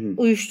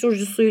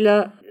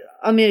uyuşturucusuyla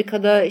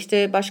Amerika'da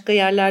işte başka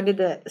yerlerde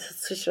de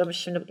sıçramış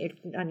şimdi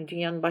hani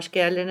dünyanın başka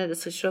yerlerine de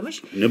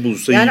sıçramış. Ne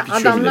bulursa yani yiyip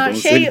içiyor adamlar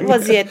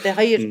vaziyette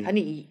hayır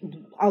hani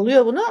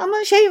alıyor bunu ama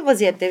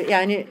vaziyette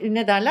yani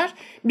ne derler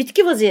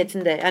bitki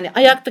vaziyetinde yani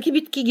ayaktaki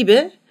bitki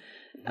gibi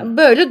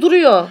böyle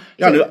duruyor.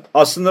 Yani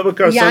aslında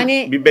bakarsan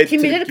yani, bir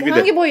kim bilir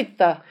hangi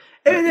boyutta.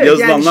 Evet,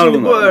 yazılanlar yani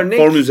bunlar. Bu örnek,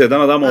 formüle eden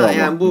adam olan.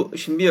 Yani bu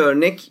şimdi bir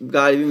örnek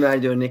Galip'in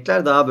verdiği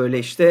örnekler daha böyle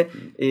işte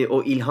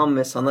o ilham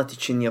ve sanat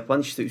için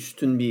yapan işte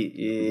üstün bir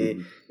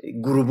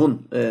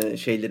grubun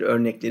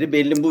örnekleri.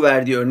 Berlin bu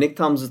verdiği örnek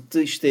tam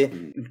zıttı işte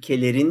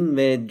ülkelerin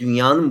ve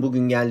dünyanın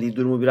bugün geldiği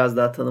durumu biraz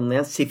daha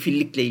tanımlayan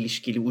sefillikle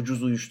ilişkili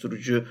ucuz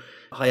uyuşturucu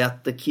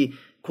hayattaki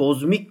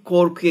kozmik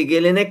korkuya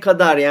gelene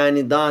kadar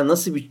yani daha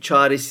nasıl bir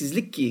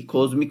çaresizlik ki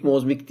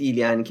kozmik değil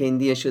yani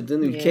kendi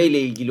yaşadığın ülkeyle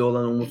ilgili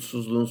olan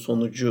umutsuzluğun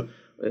sonucu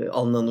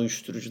alınan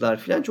uyuşturucular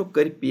falan çok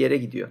garip bir yere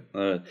gidiyor.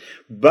 Evet.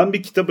 Ben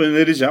bir kitap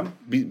önereceğim.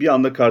 Bir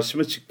anda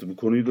karşıma çıktı. Bu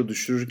konuyu da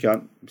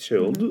düşürürken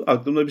oldu.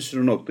 Aklımda bir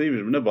sürü noktayı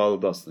birbirine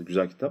bağladı aslında.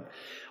 Güzel kitap.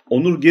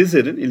 Onur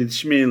Gezer'in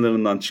iletişim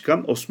yayınlarından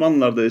çıkan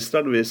Osmanlılar'da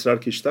Esrar ve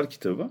Esrarkeşler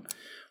kitabı.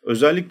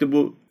 Özellikle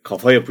bu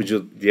kafa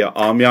yapıcı diye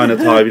amiyane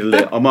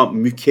tabirle ama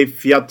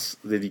mükeffiyat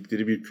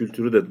dedikleri bir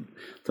kültürü de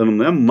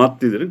tanımlayan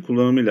maddelerin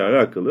kullanımıyla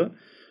alakalı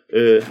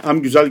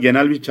Hem güzel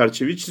genel bir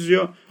çerçeve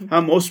çiziyor.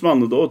 Hem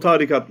Osmanlı'da o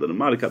tarikatların,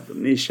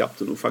 marikatların ne iş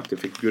yaptığını ufak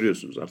tefek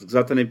görüyorsunuz artık.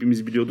 Zaten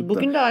hepimiz biliyorduk da.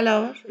 Bugün de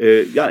hala var.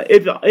 Yani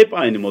hep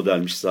aynı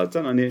modelmiş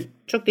zaten. Hani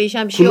çok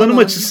değişen bir şey kullanım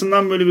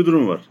açısından böyle bir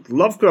durum var.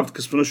 Lovecraft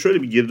kısmına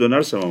şöyle bir geri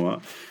dönersem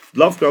ama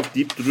Lovecraft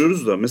deyip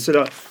duruyoruz da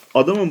mesela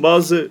adamın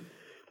bazı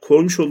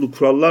koymuş olduğu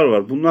kurallar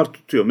var. Bunlar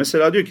tutuyor.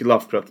 Mesela diyor ki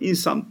Lovecraft,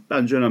 insan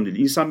bence önemli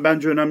değil. İnsan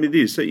bence önemli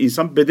değilse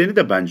insan bedeni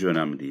de bence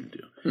önemli değil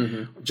diyor.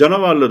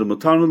 Canavarlarımı,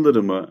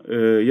 tanrılarımı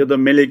ya da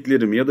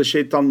meleklerimi ya da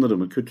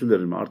şeytanlarımı,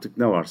 kötülerimi artık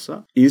ne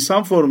varsa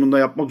insan formunda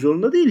yapmak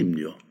zorunda değilim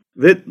diyor.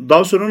 Ve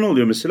daha sonra ne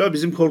oluyor mesela?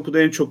 Bizim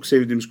korkuda en çok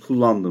sevdiğimiz,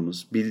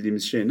 kullandığımız,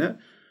 bildiğimiz şey ne?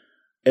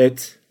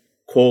 Et,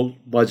 kol,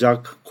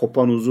 bacak,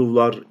 kopan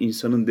uzuvlar,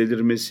 insanın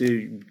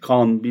delirmesi,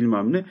 kan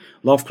bilmem ne.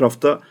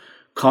 Lovecraft'ta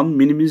kan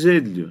minimize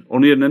ediliyor.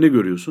 Onun yerine ne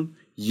görüyorsun?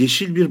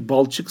 Yeşil bir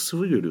balçık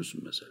sıvı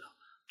görüyorsun mesela.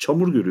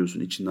 Çamur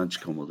görüyorsun içinden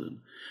çıkamadığını.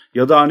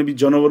 Ya da hani bir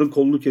canavarın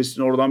kolunu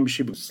kestin oradan bir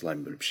şey,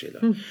 slime böyle bir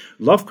şeyler.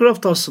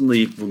 Lovecraft aslında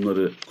ilk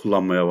bunları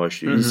kullanmaya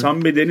başlıyor.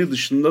 İnsan bedeni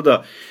dışında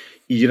da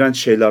iğrenç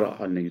şeyler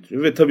haline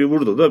getiriyor. Ve tabii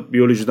burada da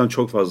biyolojiden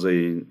çok fazla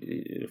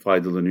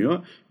faydalanıyor.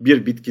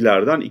 Bir,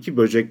 bitkilerden, iki,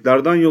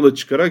 böceklerden yola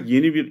çıkarak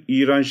yeni bir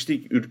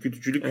iğrençlik,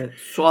 ürkütücülük,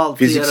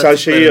 fiziksel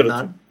şeyi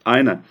yaratıyor.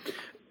 Aynen.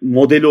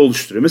 Modeli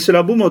oluşturuyor.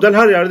 Mesela bu model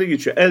her yerde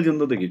geçiyor.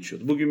 Alien'da da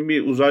geçiyor. Bugün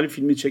bir uzaylı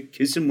filmi çek,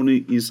 kesin bunu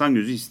insan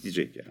gözü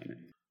isteyecek yani.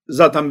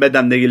 Zaten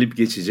bedende gelip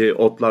geçici,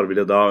 otlar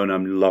bile daha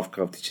önemli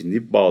Lovecraft için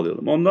deyip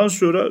bağlayalım. Ondan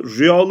sonra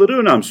rüyaları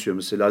önemsiyor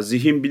mesela.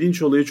 Zihin,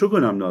 bilinç olayı çok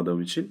önemli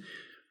adam için.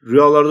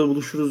 Rüyalarda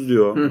buluşuruz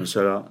diyor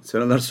mesela.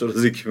 Seneler sonra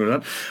Zeki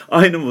Müren.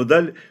 Aynı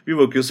model, bir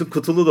bakıyorsun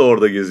Kutulu da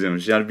orada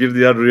geziyormuş. Yani bir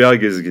diğer rüya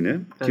gezgini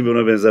ki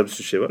buna benzer bir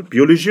sürü şey var.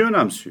 Biyolojiyi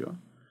önemsiyor.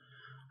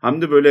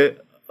 Hem de böyle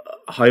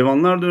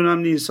hayvanlar da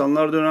önemli,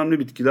 insanlar da önemli,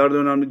 bitkiler de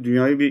önemli.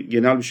 Dünyayı bir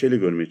genel bir şeyle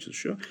görmeye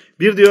çalışıyor.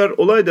 Bir diğer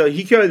olay da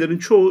hikayelerin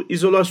çoğu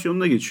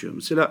izolasyonda geçiyor.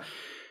 Mesela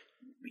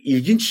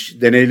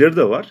ilginç deneyleri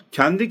de var.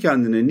 Kendi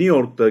kendine New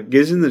York'ta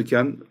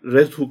gezinirken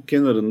Red Hook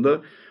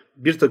kenarında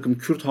bir takım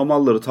Kürt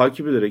hamalları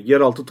takip ederek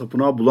yeraltı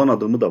tapınağı bulan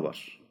adamı da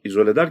var.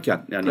 İzole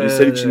derken yani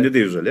insan içinde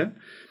de izole.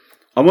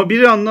 Ama bir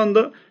yandan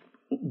da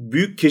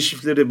büyük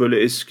keşifleri böyle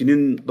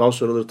eskinin daha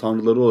sonraları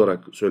tanrıları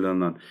olarak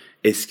söylenen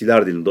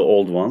eskiler dilinde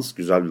Old Ones,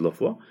 güzel bir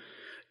laf o.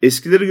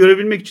 Eskileri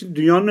görebilmek için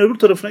dünyanın öbür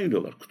tarafına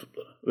gidiyorlar,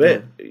 kutuplara.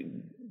 Ve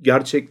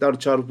gerçekler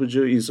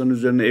çarpıcı, insanın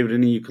üzerine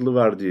evrenin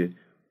yıkılıverdiği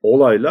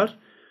olaylar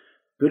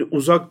böyle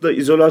uzakta,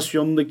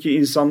 izolasyondaki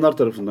insanlar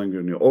tarafından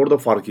görünüyor. Orada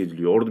fark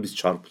ediliyor, orada biz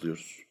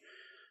çarpılıyoruz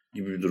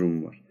gibi bir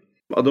durum var.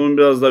 Adamın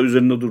biraz daha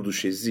üzerinde durduğu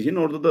şey zihin.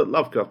 Orada da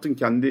Lovecraft'ın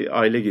kendi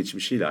aile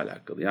geçmişiyle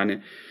alakalı.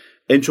 Yani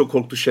en çok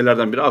korktuğu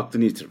şeylerden biri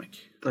aklını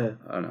yitirmek. Evet.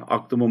 Yani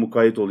aklıma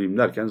mukayyet olayım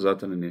derken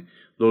zaten hani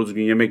doğru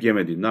düzgün yemek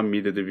yemediğinden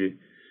midede bir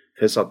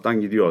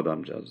fesattan gidiyor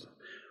adamcağız.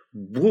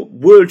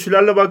 Bu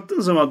ölçülerle baktığın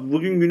zaman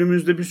bugün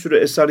günümüzde bir sürü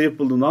eser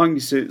yapıldığında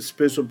hangisi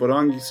space opera,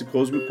 hangisi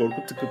kozmik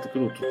korku tıkır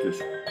tıkır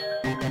oturtuyorsun.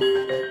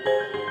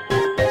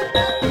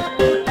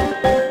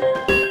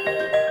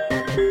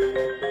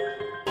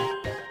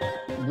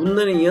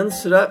 Bunların yanı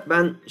sıra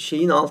ben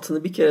şeyin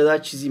altını bir kere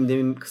daha çizeyim.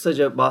 Demin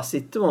kısaca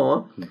bahsettim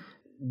ama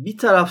bir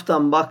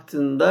taraftan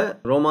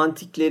baktığında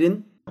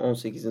romantiklerin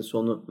 18'in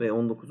sonu ve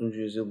 19.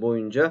 yüzyıl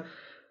boyunca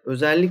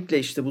özellikle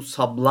işte bu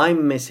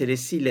sublime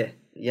meselesiyle,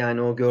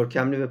 yani o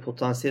görkemli ve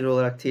potansiyel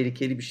olarak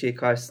tehlikeli bir şey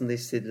karşısında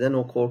hissedilen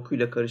o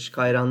korkuyla karışık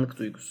hayranlık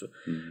duygusu.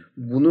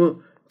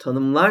 Bunu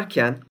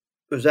tanımlarken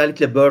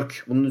özellikle Burke,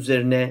 bunun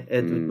üzerine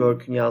Edward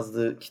Burke'ün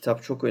yazdığı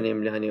kitap çok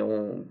önemli, hani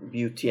o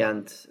Beauty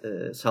and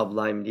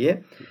Sublime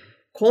diye.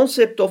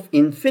 Concept of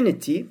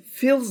infinity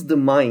fills the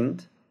mind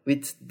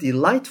with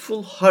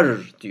delightful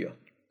horror diyor.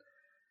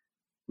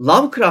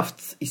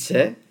 Lovecraft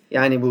ise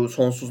yani bu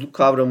sonsuzluk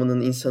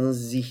kavramının insanın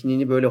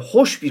zihnini böyle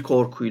hoş bir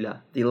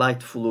korkuyla,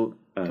 delightful'u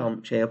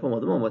tam şey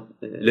yapamadım ama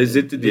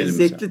lezzetli diyelim.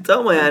 Lezzetli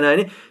ama yani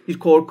hani bir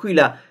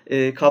korkuyla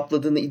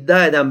kapladığını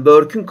iddia eden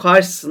Burke'ün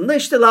karşısında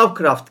işte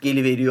Lovecraft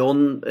geliveriyor.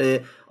 Onun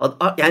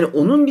yani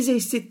onun bize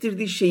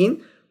hissettirdiği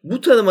şeyin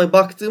bu tanıma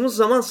baktığımız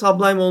zaman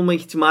sublime olma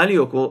ihtimali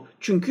yok. O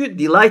çünkü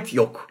delight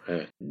yok.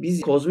 Evet.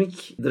 Biz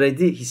kozmik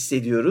dread'i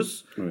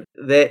hissediyoruz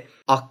ve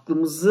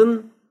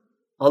aklımızın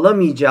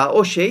alamayacağı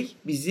o şey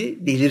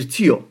bizi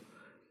delirtiyor.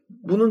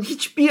 Bunun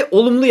hiçbir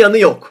olumlu yanı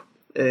yok.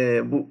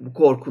 Bu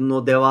korkunun,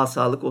 o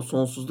devasalık, o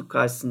sonsuzluk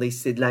karşısında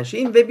hissedilen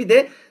şeyin ve bir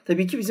de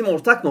tabii ki bizim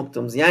ortak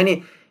noktamız.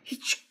 Yani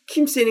hiç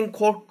kimsenin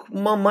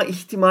korkmama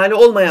ihtimali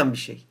olmayan bir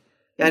şey.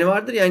 Yani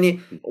vardır ya hani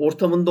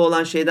ortamında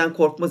olan şeyden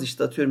korkmaz,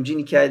 işte atıyorum cin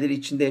hikayeleri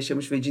içinde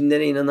yaşamış ve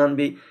cinlere inanan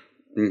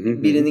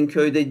birinin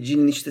köyde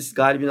cinin işte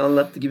Galip'in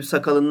anlattığı gibi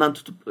sakalından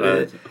tutup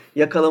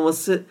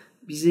yakalaması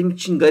bizim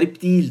için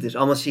garip değildir.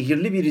 Ama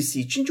şehirli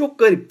birisi için çok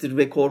gariptir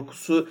ve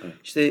korkusu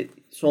işte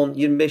son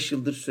 25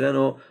 yıldır süren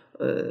o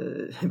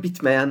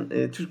bitmeyen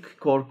Türk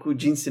korku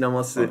cin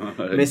sineması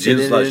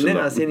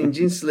meselelerini, senin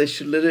cin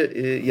slasher'ları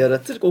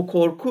yaratır. O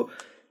korku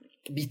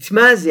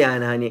bitmez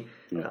yani hani.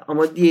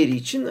 Ama diğeri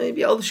için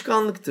bir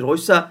alışkanlıktır.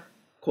 Oysa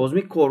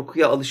kozmik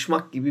korkuya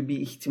alışmak gibi bir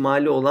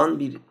ihtimali olan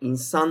bir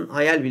insan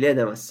hayal bile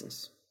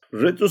edemezsiniz.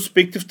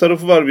 Retrospektif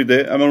tarafı var bir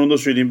de. Hemen onu da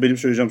söyleyeyim. Benim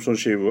söyleyeceğim son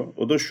şey bu.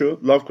 O da şu.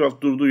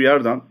 Lovecraft durduğu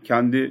yerden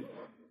kendi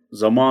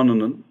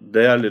zamanının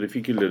değerleri,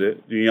 fikirleri,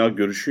 dünya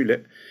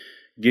görüşüyle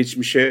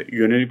geçmişe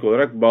yönelik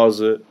olarak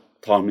bazı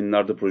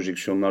tahminlerde,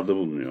 projeksiyonlarda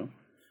bulunuyor.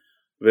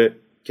 Ve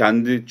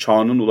kendi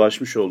çağının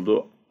ulaşmış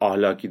olduğu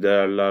ahlaki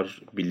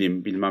değerler,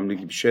 bilim, bilmem ne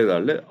gibi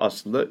şeylerle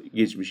aslında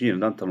geçmişi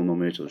yeniden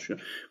tanımlamaya çalışıyor.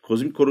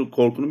 Kozmik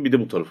korkunun bir de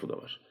bu tarafı da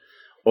var.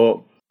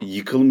 O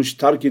yıkılmış,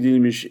 terk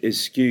edilmiş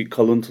eski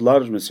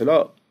kalıntılar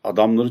mesela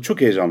adamları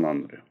çok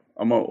heyecanlandırıyor.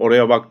 Ama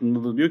oraya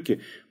baktığında da diyor ki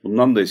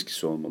bundan da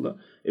eskisi olmalı.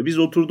 Biz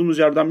oturduğumuz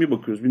yerden bir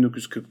bakıyoruz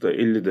 1940'da,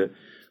 50'de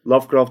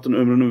Lovecraft'ın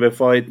ömrünün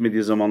vefa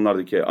etmediği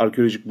zamanlardaki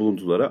arkeolojik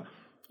buluntulara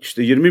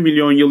işte 20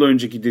 milyon yıl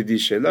önceki dediği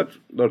şeyler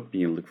 4000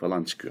 yıllık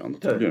falan çıkıyor.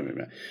 Anlatabiliyor muyum?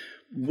 Yani?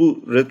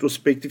 Bu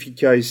retrospektif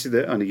hikayesi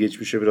de hani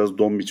geçmişe biraz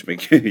don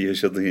biçmek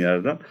yaşadığın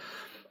yerden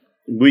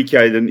bu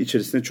hikayelerin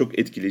içerisinde çok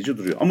etkileyici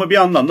duruyor. Ama bir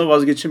yandan da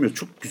vazgeçemiyor.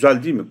 Çok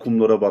güzel değil mi?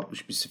 Kumlara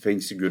batmış bir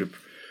Sphinx'i görüp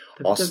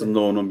aslında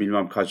onun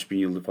bilmem kaç bin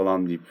yılı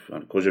falan deyip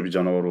yani koca bir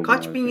canavar olduğunu.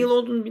 Kaç bin yıl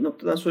olduğunu bir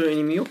noktadan sonra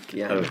önemi yok ki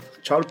yani. Evet.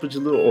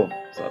 Çarpıcılığı o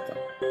zaten.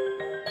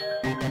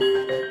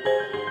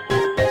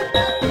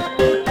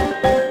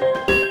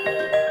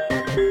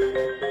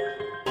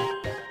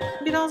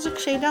 Birazcık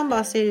şeyden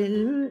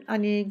bahsedelim.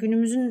 Hani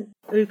günümüzün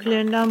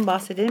öykülerinden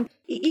bahsedelim.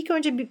 İlk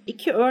önce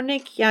iki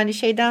örnek yani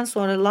şeyden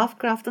sonra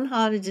Lovecraft'ın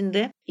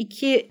haricinde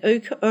 2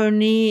 öykü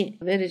örneği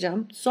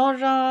vereceğim.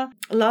 Sonra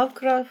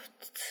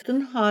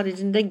Lovecraft'ın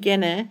haricinde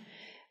gene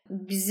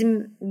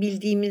bizim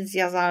bildiğimiz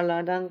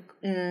yazarlardan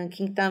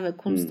King'den ve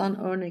Kuntz'tan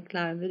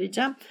örnekler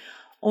vereceğim.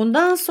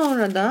 Ondan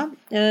sonra da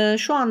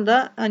şu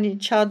anda hani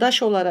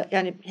çağdaş olarak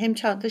yani hem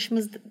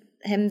çağdaşımız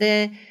hem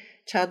de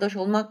çağdaş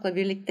olmakla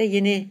birlikte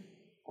yeni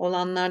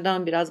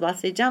olanlardan biraz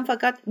bahsedeceğim.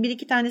 Fakat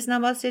 1-2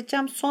 tanesinden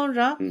bahsedeceğim.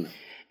 Sonra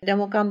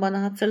Demokan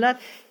bana hatırlat.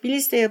 Bir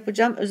liste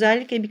yapacağım.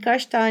 Özellikle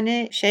birkaç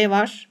tane şey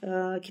var,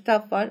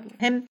 kitap var.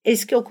 Hem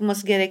eski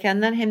okunması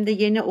gerekenler hem de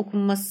yeni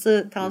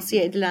okunması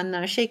tavsiye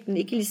edilenler şeklinde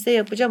 2 liste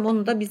yapacağım.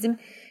 Onu da bizim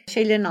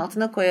şeylerin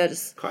altına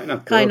koyarız.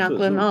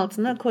 Kaynakların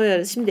altına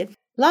koyarız. Şimdi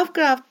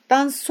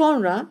Lovecraft'tan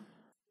sonra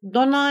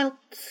Donald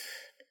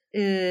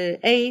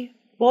A.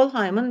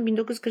 Wollheim'ın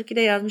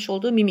 1942'de yazmış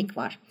olduğu Mimik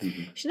var.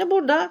 Şimdi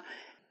burada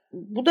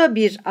bu da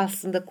bir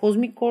aslında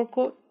kozmik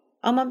korku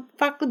ama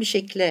farklı bir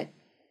şekilde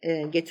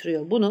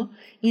getiriyor bunu.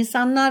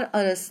 İnsanlar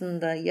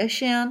arasında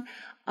yaşayan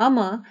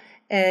ama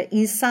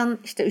insan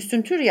işte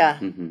üstün tür ya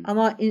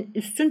ama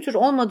üstün tür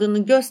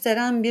olmadığını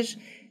gösteren bir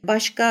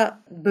başka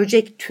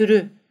böcek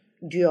türü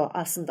diyor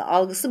aslında.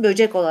 Algısı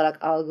böcek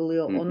olarak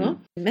algılıyor onu.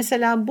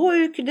 Mesela bu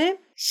öyküde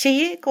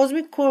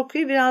kozmik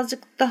korkuyu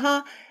birazcık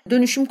daha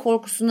dönüşüm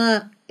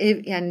korkusuna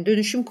yani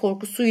dönüşüm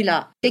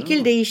korkusuyla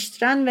şekil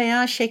değiştiren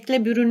veya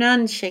şekle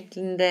bürünen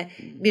şeklinde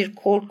bir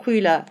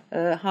korkuyla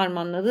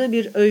harmanladığı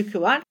bir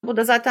öykü var. Bu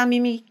da zaten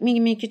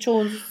Mimik'i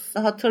çoğunuz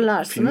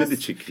hatırlarsınız. Filmi de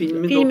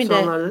çekildi. Filmi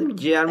 90'larda değil mi?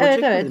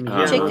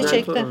 Guillermo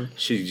çekmedi mi?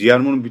 Çekti.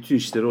 Guillermo'nun bütün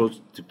işleri o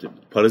tipte.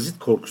 Parazit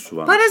korkusu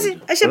var.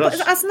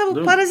 Aslında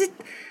bu parazit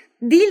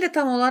değil de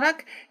tam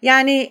olarak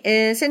yani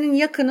senin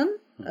yakının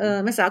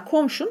mesela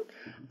komşun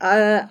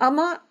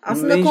ama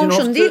aslında Invasion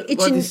komşun değil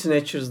Body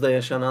Snatchers'da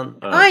yaşanan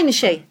aynı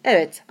şey.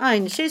 Evet,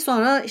 aynı şey.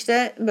 Sonra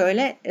işte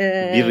böyle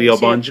bir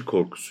yabancı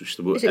korkusu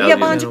işte bu.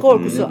 Yabancı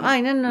korkusu.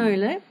 Aynen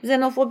öyle.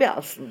 Xenofobi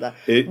aslında.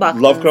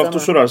 Lovecraft'a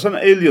sorarsan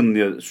Alien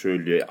diye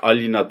söylüyor.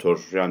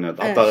 Alienator yani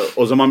hatta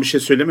o zaman bir şey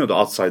söylemiyordu.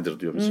 Outsider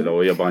diyor mesela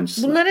o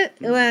yabancısı. Bunları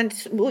yani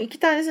bu 2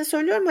 tanesini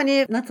söylüyorum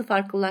hani nasıl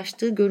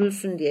farklılaştığı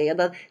görülsün diye ya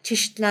da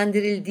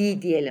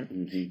çeşitlendirildiği diyelim.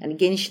 Yani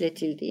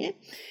genişletildiği.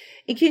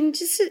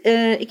 İkincisi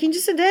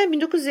de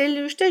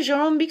 1953'te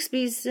Jerome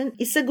Bixby'sin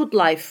It's a Good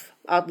Life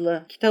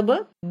adlı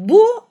kitabı.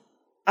 Bu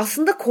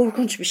aslında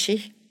korkunç bir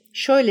şey.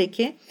 Şöyle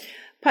ki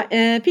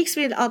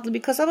Pixville adlı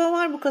bir kasaba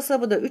var. Bu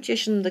kasabada 3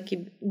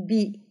 yaşındaki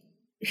bir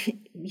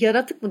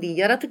yaratık mı değil?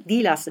 Yaratık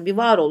değil aslında bir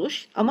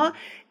varoluş ama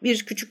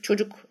bir küçük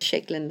çocuk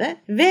şeklinde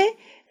ve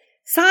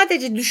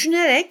sadece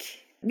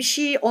düşünerek bir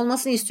şey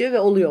olmasını istiyor ve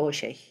oluyor o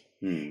şey.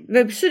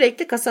 Ve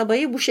sürekli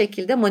kasabayı bu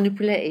şekilde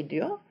manipüle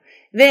ediyor.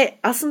 Ve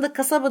aslında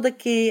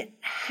kasabadaki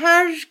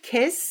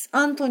herkes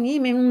Anthony'yi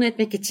memnun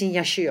etmek için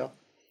yaşıyor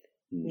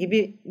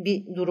gibi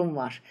bir durum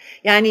var.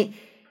 Yani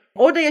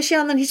orada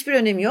yaşayanların hiçbir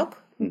önemi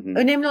yok.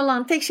 Önemli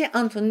olan tek şey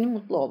Anthony'nin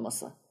mutlu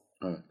olması.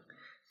 Evet.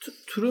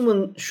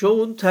 Truman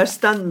Show'un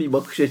tersten bir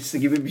bakış açısı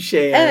gibi bir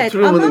şey yani. Evet,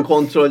 Truman'ın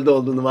kontrolde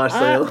olduğunu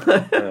varsayalım.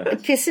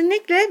 Evet.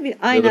 Kesinlikle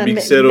aynen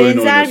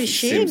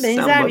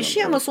benzer bir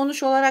şey ama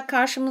sonuç olarak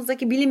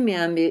karşımızdaki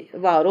bilinmeyen bir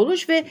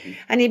varoluş ve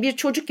hani bir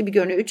çocuk gibi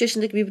görünüyor. 3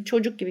 yaşındaki bir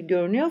çocuk gibi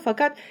görünüyor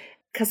fakat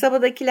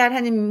kasabadakiler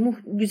hani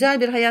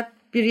güzel bir hayat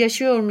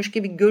yaşıyormuş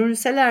gibi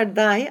görünseler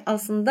dahi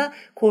aslında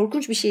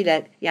korkunç bir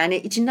şeyler yani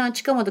içinden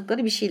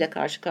çıkamadıkları bir şeyle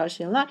karşı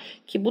karşıyalar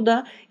ki bu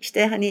da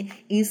işte hani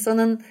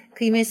insanın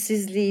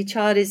kıymetsizliği,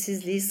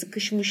 çaresizliği,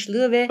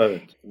 sıkışmışlığı ve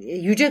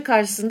yüce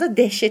karşısında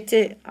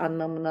dehşeti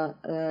anlamına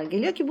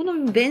geliyor ki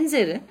bunun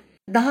benzeri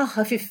daha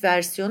hafif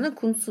versiyonu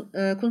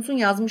Kuntz'un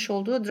yazmış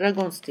olduğu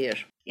Dragon's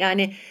Tear.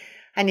 Yani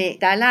hani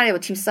derler ya, bu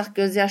timsah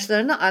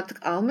gözyaşlarını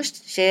artık almış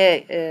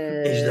şeye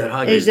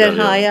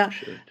ejderhaya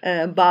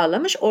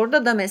bağlamış.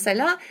 Orada da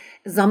mesela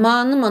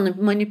zamanı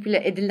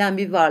manipüle edilen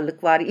bir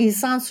varlık var.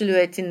 İnsan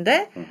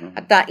silüetinde,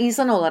 hatta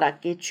insan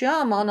olarak geçiyor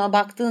ama ona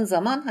baktığın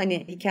zaman,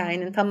 hani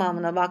hikayenin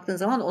tamamına baktığın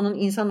zaman onun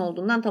insan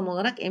olduğundan tam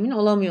olarak emin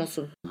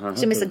olamıyorsun.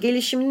 İşte mesela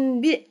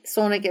gelişimin bir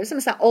sonraki evresi,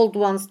 mesela Old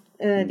Ones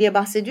diye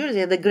bahsediyoruz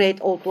ya da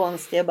Great Old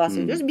Ones diye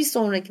bahsediyoruz. Bir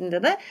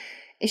sonrakinde de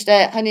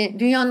İşte hani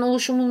dünyanın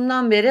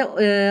oluşumundan beri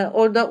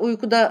orada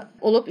uykuda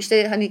olup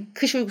işte hani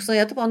kış uykusuna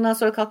yatıp ondan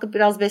sonra kalkıp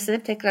biraz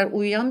beslenip tekrar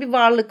uyuyan bir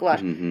varlık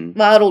var.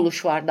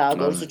 Varoluş var daha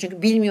doğrusu.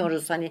 Çünkü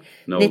bilmiyoruz hani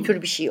ne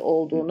tür bir şey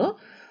olduğunu.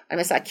 Yani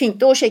mesela King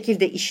de o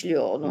şekilde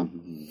işliyor onu.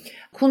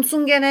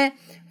 Kuntz'un gene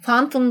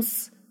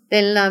Phantoms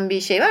denilen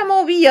bir şey var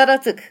ama o bir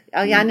yaratık.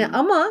 Yani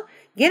ama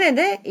gene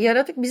de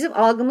yaratık bizim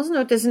algımızın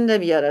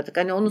ötesinde bir yaratık.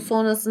 Hani onun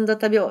sonrasında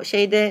tabii o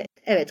şeyde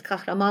evet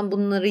kahraman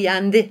bunları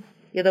yendi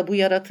ya da bu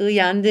yaratığı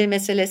yendi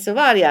meselesi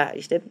var ya,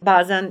 işte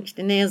bazen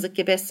işte ne yazık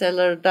ki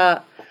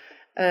bestseller'da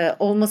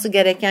olması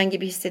gereken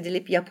gibi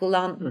hissedilip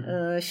yapılan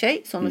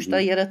şey sonuçta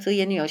yaratığı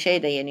yeniyor,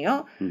 şey de yeniyor.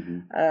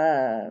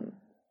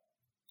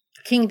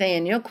 King de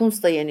yeniyor,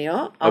 Kuntz da yeniyor.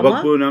 Ama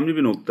bak bu önemli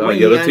bir nokta.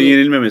 Yaratığın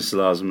yenilmemesi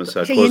lazım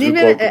mesela. Kozmik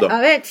Korku'da.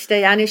 Evet işte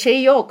yani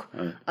şey yok.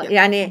 Evet.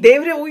 Yani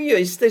devre uyuyor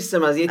ister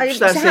istemez.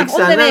 70'ler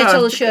 80'ler onu demeye artık.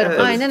 çalışıyorum.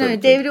 Aynen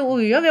öyle. Devre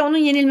uyuyor ve onun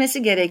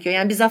yenilmesi gerekiyor.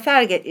 Yani bir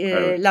zafer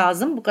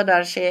lazım bu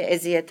kadar şeye,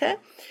 eziyete.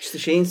 İşte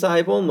şeyin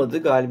sahibi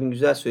olmadığı, Galip'in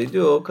güzel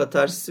söylediği o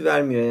katarsisi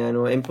vermiyor. Yani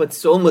o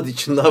empatisi olmadığı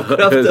için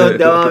Lovecraft'ta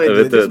devam ediyor.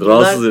 Evet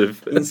rahatsız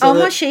herif.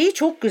 Ama şeyi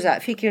çok güzel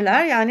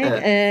fikirler yani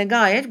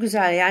gayet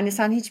güzel. Yani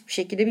sen hiçbir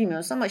şekilde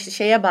bilmiyorsun ama işte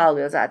şeye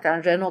bağlıyor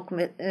zaten.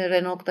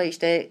 Renok'ta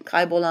işte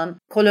kaybolan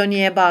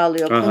koloniye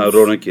bağlıyor.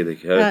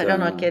 Ronake'deki. Evet,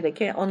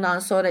 Ronake'deki. Ondan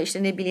sonra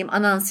işte ne bileyim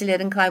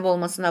Anansilerin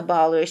kaybolmasına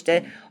bağlıyor.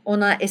 İşte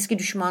ona eski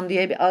düşman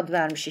diye bir ad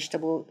vermiş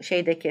işte bu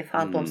şeydeki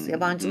Phantoms,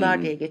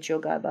 yabancılar diye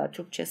geçiyor galiba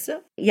Türkçesi.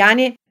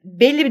 Yani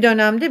belli bir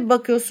dönemde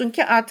bakıyorsun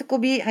ki artık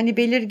o bir hani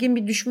belirgin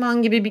bir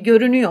düşman gibi bir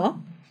görünüyor.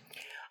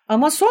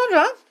 Ama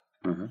sonra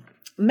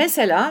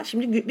mesela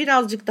şimdi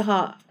birazcık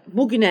daha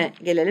bugüne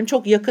gelelim,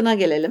 çok yakına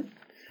gelelim.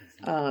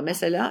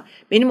 Mesela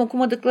benim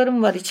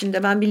okumadıklarım var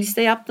içinde. Ben bir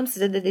liste yaptım.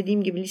 Size de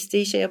dediğim gibi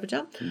listeyi şey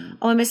yapacağım.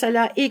 Ama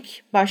mesela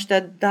ilk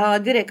başta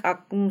daha direkt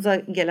aklımıza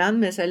gelen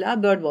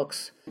mesela Bird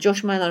Box.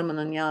 Josh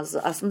Malerman'ın yazdığı.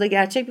 Aslında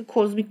gerçek bir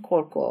kozmik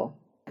korku o.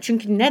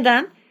 Çünkü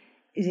neden?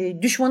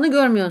 Düşmanı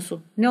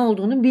görmüyorsun. Ne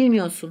olduğunu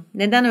bilmiyorsun.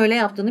 Neden öyle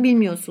yaptığını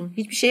bilmiyorsun.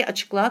 Hiçbir şey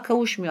açıklığa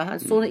kavuşmuyor. Yani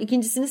sonra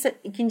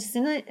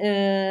ikincisini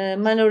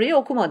Mallory'yi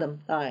okumadım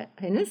daha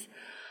henüz.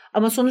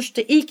 Ama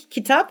sonuçta ilk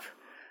kitap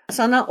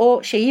sana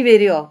o şeyi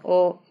veriyor.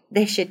 O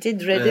dehşeti,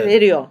 dread'i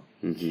veriyor.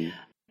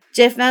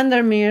 Jeff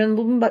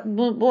Vandermeer'in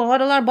bu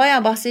aralar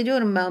bayağı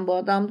bahsediyorum ben bu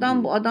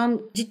adamdan. Bu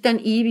adam cidden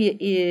iyi bir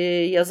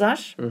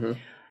yazar.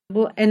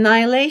 Bu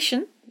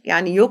Annihilation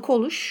yani yok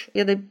oluş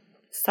ya da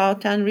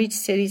Southern Reach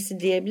serisi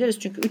diyebiliriz.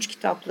 Çünkü 3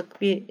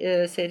 kitaplık bir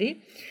seri.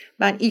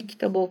 Ben ilk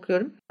kitabı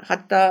okuyorum.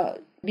 Hatta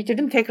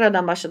bitirdim,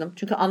 tekrardan başladım.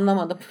 Çünkü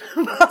anlamadım.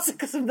 Bazı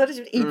kısımları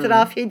şimdi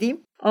itiraf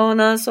edeyim.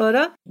 Ondan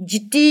sonra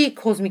ciddi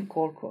kozmik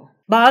korku.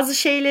 Bazı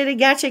şeyleri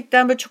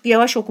gerçekten böyle çok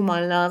yavaş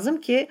okuman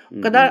lazım ki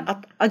o kadar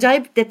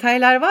acayip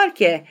detaylar var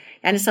ki.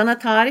 Yani sana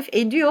tarif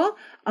ediyor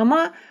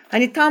ama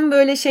hani tam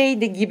böyle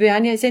şeydi gibi,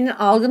 hani senin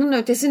algının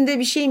ötesinde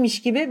bir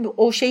şeymiş gibi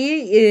o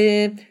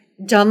şeyi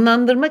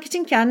canlandırmak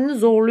için kendini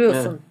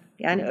zorluyorsun. Evet.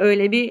 Yani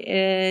öyle bir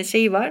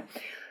şey var.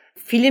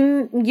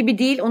 Film gibi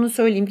değil, onu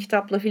söyleyeyim.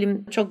 Kitapla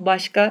film çok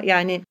başka.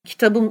 Yani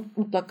kitabı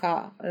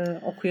mutlaka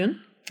okuyun.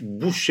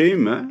 Bu şey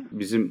mi?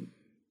 Bizim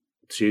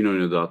şeyin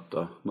oynadı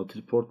hatta.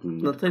 Natalie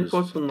Portman. Natalie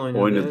Portman'ın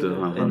oynadı.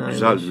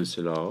 Güzeldi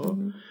mesela o.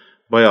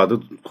 Bayağı da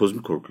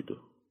kozmik korkuydu.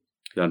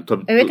 Yani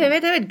tabii.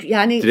 Evet.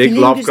 Yani direkt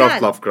film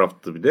güzel.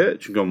 Lovecraft'tı bir de.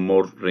 Çünkü o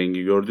mor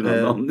rengi gördüğün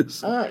anda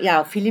anlıyorsun.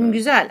 Ya film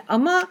güzel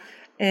ama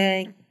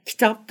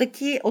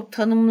kitaptaki o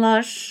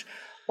tanımlar,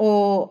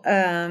 o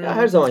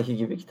her zamanki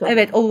gibi kitap.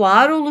 Evet, o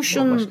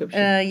varoluşun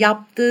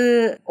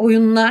yaptığı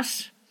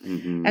oyunlar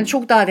yani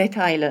çok daha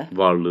detaylı.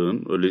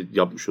 Varlığın öyle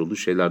yapmış olduğu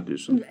şeyler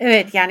diyorsun.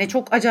 Evet, yani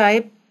çok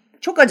acayip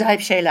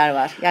şeyler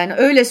var. Yani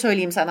öyle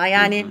söyleyeyim sana.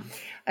 Yani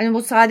hani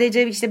bu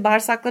sadece işte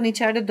bağırsakların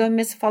içeride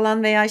dönmesi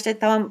falan veya işte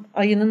tamam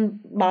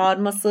ayının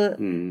bağırması,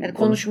 yani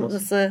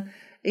konuşması,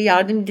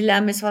 yardım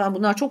dilenmesi falan,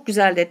 bunlar çok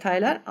güzel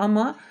detaylar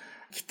ama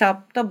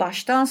kitapta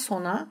baştan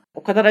sona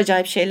o kadar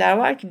acayip şeyler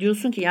var ki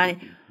diyorsun ki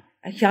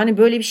yani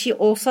böyle bir şey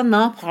olsa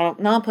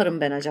ne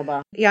yaparım ben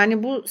acaba?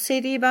 Yani bu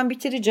seriyi ben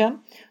bitireceğim.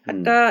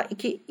 Hatta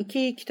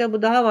iki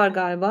kitabı daha var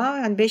galiba.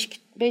 Yani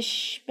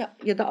 5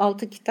 ya da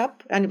 6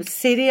 kitap. Yani bu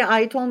seriye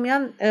ait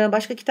olmayan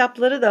başka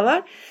kitapları da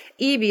var.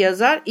 İyi bir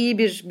yazar, iyi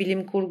bir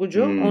bilim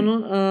kurgucu.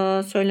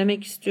 Onu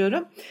söylemek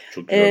istiyorum.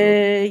 Çok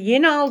güzel.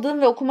 Yeni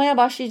aldığım ve okumaya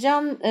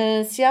başlayacağım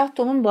Siyah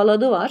Tom'un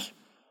Baladı var.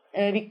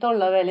 Victor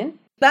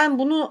Lavel'in. Ben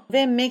bunu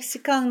ve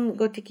Meksikan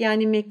gotik,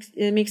 yani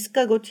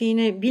Meksika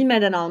gotiğini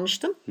bilmeden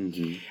almıştım.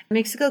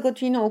 Meksika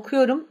gotiğini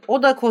okuyorum.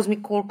 O da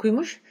kozmik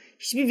korkuymuş.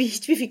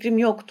 hiçbir fikrim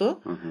yoktu.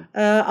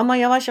 Ama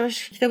yavaş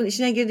yavaş kitabın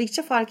içine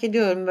girdikçe fark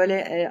ediyorum.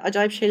 Böyle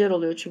acayip şeyler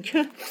oluyor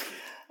çünkü.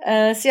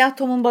 Siyah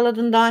Tom'un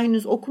Baladını daha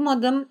henüz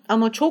okumadım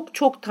ama çok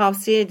çok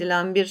tavsiye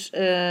edilen bir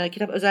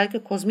kitap,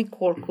 özellikle kozmik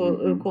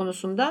korku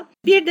konusunda.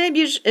 Bir de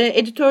bir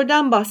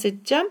editörden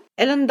bahsedeceğim.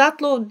 Alan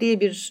Dutlow diye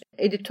bir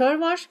editör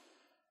var.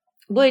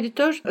 Bu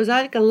editör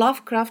özellikle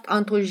Lovecraft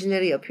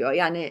antolojileri yapıyor.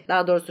 Yani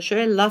daha doğrusu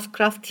şöyle,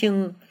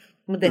 Lovecraftian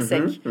mı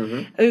desek,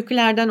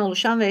 öykülerden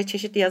oluşan ve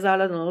çeşitli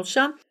yazarlardan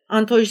oluşan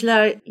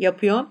antolojiler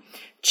yapıyor.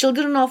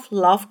 Children of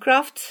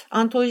Lovecraft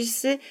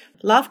antolojisi,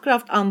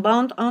 Lovecraft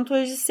Unbound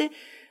antolojisi,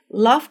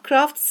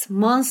 Lovecraft's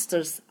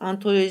Monsters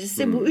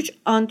antolojisi. Bu 3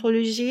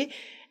 antolojiyi,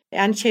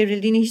 yani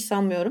çevrildiğini hiç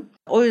sanmıyorum.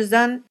 O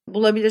yüzden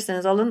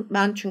bulabilirseniz alın.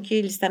 Ben çünkü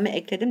listeme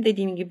ekledim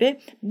dediğim gibi.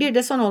 Bir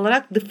de son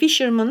olarak The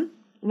Fisherman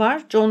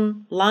var,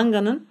 John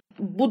Langa'nın.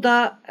 Bu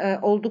da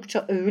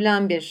oldukça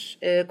övülen bir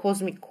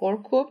kozmik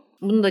korku.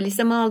 Bunu da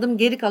listeme aldım.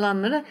 Geri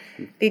kalanları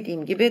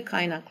dediğim gibi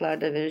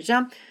kaynaklarda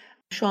vereceğim.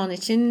 Şu an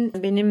için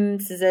benim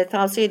size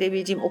tavsiye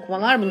edebileceğim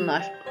okumalar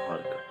bunlar.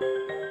 Harika.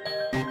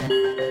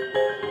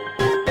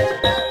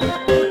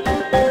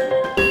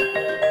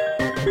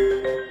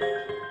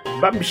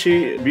 Ben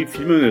bir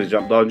film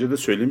önereceğim. Daha önce de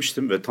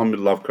söylemiştim ve tam bir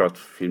Lovecraft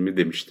filmi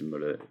demiştim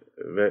böyle.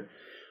 Ve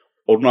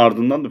onun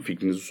ardından da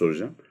fikrinizi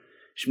soracağım.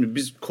 Şimdi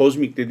biz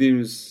kozmik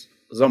dediğimiz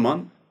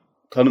zaman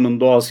tanımın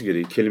doğası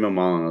gereği, kelime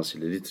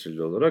manasıyla, literal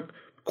olarak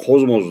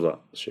kozmozla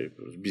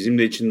yapıyoruz. Bizim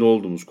de içinde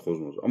olduğumuz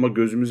kozmoz. Ama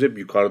gözümüz hep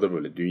yukarıda,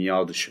 böyle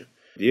dünya dışı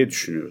diye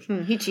düşünüyoruz.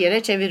 Hiç yere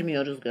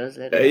çevirmiyoruz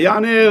gözleri.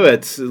 Yani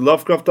evet,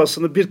 Lovecraft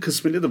aslında bir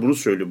kısmıyla da bunu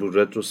söylüyor. Bu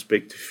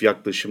retrospektif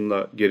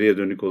yaklaşımla geriye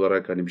dönük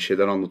olarak hani bir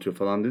şeyler anlatıyor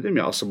falan dedim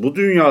ya. Aslında bu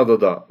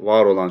dünyada da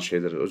var olan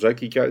şeyleri,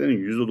 özellikle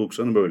hikayelerin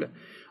 %90'ı böyle.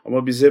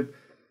 Ama biz hep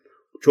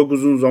çok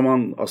uzun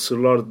zaman,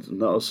 asırlar,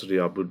 ne asır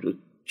ya, bu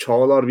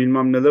çağlar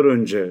bilmem neler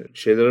önce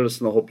şeyler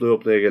arasında hoplaya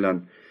hoplaya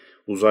gelen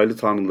uzaylı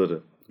tanrıları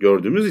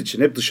gördüğümüz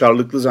için hep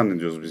dışarılıklı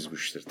zannediyoruz biz bu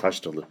işleri.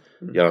 Taşralı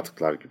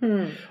yaratıklar gibi.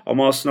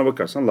 Ama aslına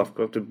bakarsan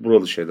Lovecraft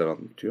buralı şeyler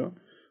anlatıyor.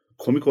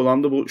 Komik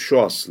olan da bu şu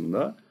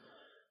aslında.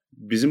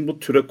 Bizim bu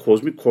türe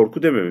kozmik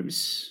korku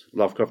demememiz,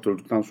 Lovecraft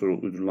öldükten sonra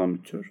uydurulan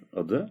bir tür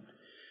adı.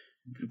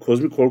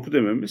 Kozmik korku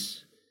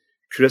dememiz,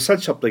 küresel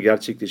çapta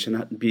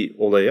gerçekleşen bir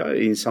olaya,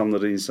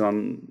 insanları,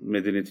 insan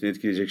medeniyetini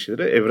etkileyecek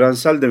şeylere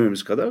evrensel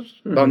dememiz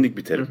kadar dandik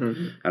bir terim.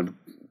 Yani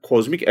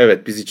kozmik,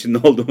 evet, biz içinde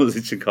olduğumuz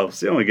için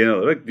kapsıyor ama genel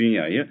olarak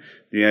dünyaya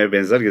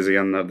benzer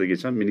gezegenlerde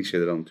geçen minik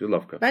şeyler anlatıyor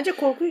Lovecraft. Bence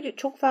korkuyu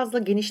çok fazla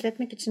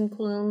genişletmek için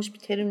kullanılmış bir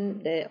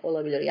terim de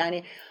olabilir.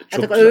 Yani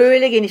çok artık güzel.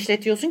 öyle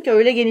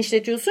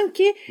genişletiyorsun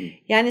ki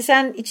yani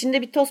sen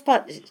içinde bir toz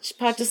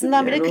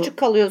parçasından bile küçük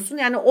kalıyorsun.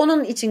 Yani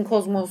onun için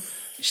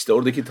kozmos. İşte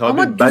oradaki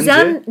tabir ama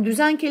bence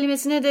düzen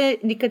kelimesine de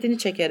dikkatini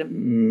çekerim.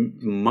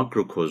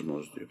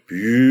 Makrokozmos diyor.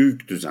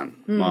 Büyük düzen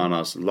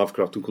manası.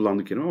 Lovecraft'ın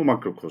kullandığı kelime ama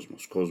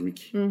makrokozmos.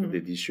 Kozmik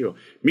dediği şey o.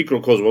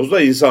 Mikrokozmos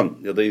da insan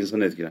ya da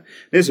insanı etkilen.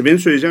 Neyse, benim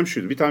söyleyeceğim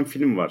şuydu. Bir tane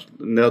film var.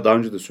 Daha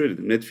önce de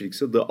söyledim.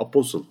 Netflix'te The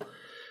Apostle.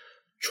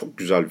 Çok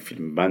güzel bir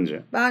film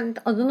bence. Ben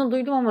adını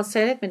duydum ama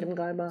seyretmedim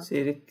galiba.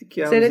 Seyrettik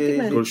ya. Seyrettik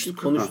mi? Konuştuk.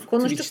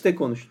 Twitch'te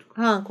konuştuk.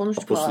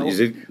 Konuştuk.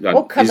 Apostle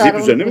o kadar izleyip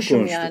üzerine mi unutmuşum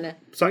konuştuk? yani.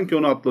 Sanki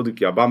onu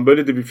atladık ya. Ben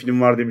böyle de bir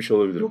film var demiş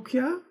olabilirim. Yok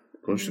ya.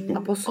 Konuştuk mu?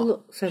 Apostle'ı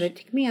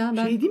seyrettik mi ya?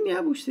 Ben... Şey değil mi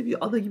ya, bu işte bir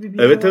ada gibi bir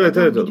Evet.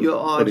 gidiyor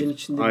ağacın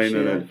içinde bir şeyler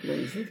öyle. falan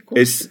izledik.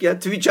 Konuştuk ya,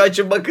 Twitch'i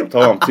açın bakın.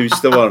 Tamam,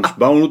 Twitch'te varmış.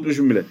 Ben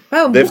unutmuşum bile.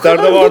 Defterde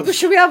bu kadar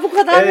unutmuşum ya, bu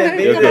kadar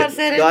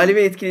evet. Galiba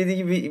etkilediği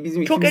gibi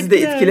bizim ikimizi de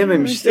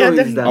etkilememişti o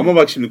yüzden. Ama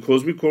bak şimdi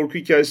kozmik korku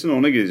hikayesine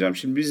ona geleceğim.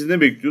 Şimdi biz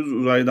ne bekliyoruz?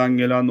 Uzaydan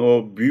gelen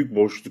o büyük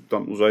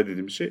boşluktan, uzay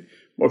dediğimiz şey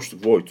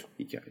boşluk, void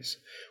hikayesi.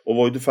 O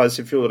void'u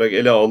felsefi olarak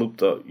ele alıp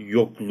da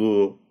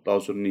yokluğu daha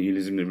sonra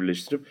nihilizmle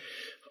birleştirip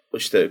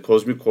işte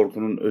kozmik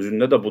korkunun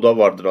özünde de bu da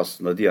vardır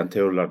aslında diyen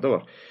teoriler de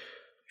var.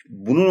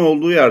 Bunun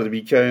olduğu yerde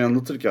bir hikaye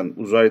anlatırken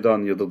uzaydan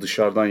ya da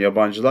dışarıdan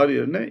yabancılar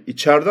yerine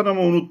içeriden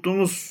ama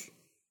unuttuğumuz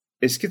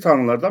eski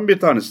tanrılardan bir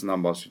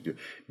tanesinden bahsediyor.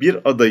 Bir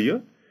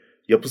adayı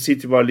yapısı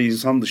itibariyle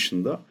insan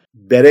dışında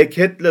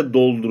bereketle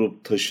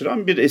doldurup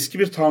taşıran eski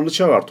bir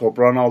tanrıça var.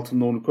 Toprağın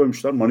altında onu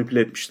koymuşlar,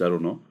 manipüle etmişler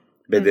onu,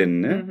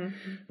 bedenini.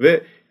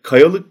 Ve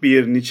kayalık bir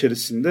yerin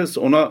içerisinde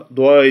ona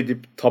dua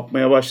edip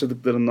tapmaya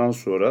başladıklarından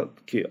sonra,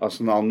 ki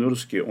aslında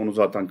anlıyoruz ki onu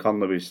zaten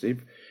kanla besleyip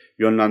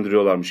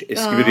yönlendiriyorlarmış.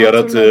 Eski bir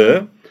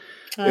yaratığı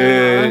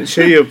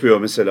şey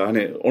yapıyor mesela,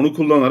 hani onu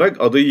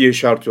kullanarak adayı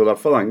yeşertiyorlar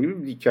falan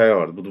gibi bir hikaye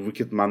vardı. Bu da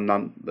Wicked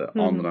Man'den de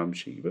andıran bir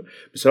şey gibi.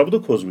 Mesela bu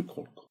da kozmik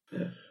korku.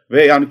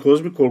 Ve yani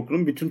kozmik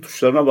korkunun bütün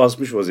tuşlarına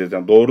basmış vaziyette.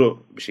 Yani doğru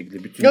bir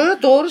şekilde bütün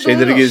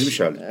şeyleri gezmiş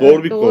halde.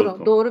 Doğru bir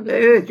korku. Doğru bir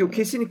Evet, yok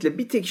kesinlikle.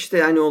 Bir tek işte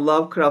yani o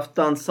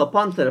Lovecraft'tan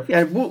sapan tarafı.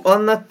 Yani bu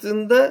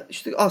anlattığında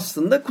işte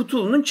aslında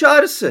Cthulhu'nun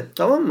çağrısı,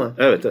 tamam mı?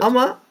 Evet.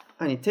 Ama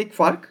hani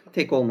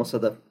tek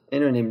olmasa da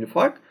en önemli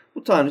fark,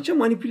 bu tanrıça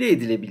manipüle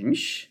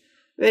edilebilmiş.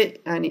 Ve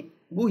yani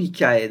bu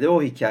hikayede,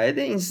 o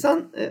hikayede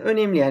insan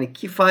önemli, yani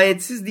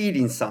kifayetsiz değil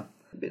insan.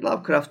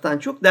 Lovecraft'tan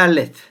çok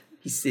derlet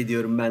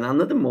hissediyorum ben,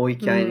 anladın mı? O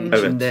hikayenin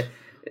içinde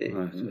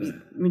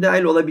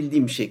müdahil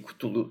olabildiğim bir şey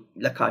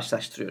Cthulhu'yla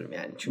karşılaştırıyorum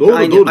yani. Çünkü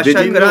doğru,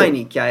 aşağı yukarı aynı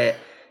hikaye.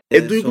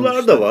 Duygular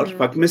sonuçta da var.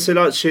 Bak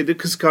mesela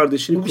kız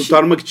kardeşini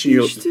kurtarmak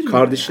için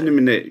kardeşini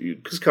mi ne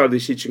kız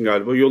kardeşi için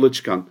galiba yola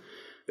çıkan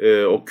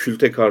o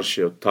külte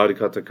karşı,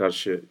 tarikata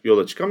karşı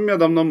yola çıkan bir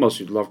adamdan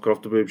bahsediyor.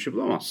 Lovecraft'ta böyle bir şey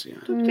bulamazsın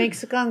yani.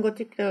 Meksikan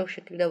gotikle o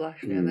şekilde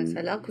başlıyor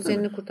mesela.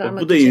 Kuzenini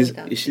kurtarmak bu da için.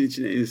 işin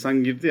içine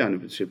insan girdi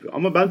yani şey yapıyor.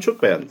 Ama ben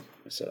çok beğendim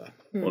mesela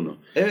onu.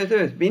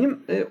 Evet. Benim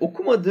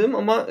okumadığım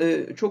ama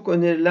çok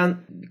önerilen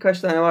birkaç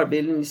tane var.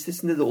 Berlin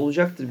listesinde de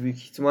olacaktır büyük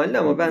ihtimalle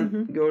ama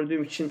ben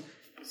gördüğüm için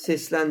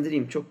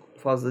seslendireyim. Çok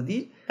fazla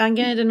değil. Ben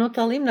gene de not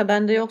alayım da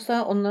bende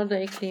yoksa onları da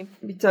ekleyeyim.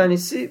 Bir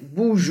tanesi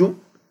Boojum.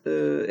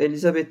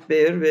 Elizabeth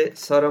Beer ve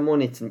Sarah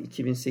Monet'in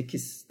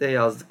 2008'de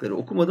yazdıkları.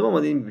 Okumadım ama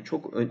dediğim gibi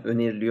çok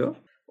öneriliyor.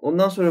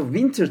 Ondan sonra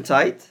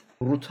Wintertide,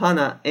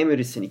 Ruthana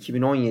Emeris'in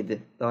 2017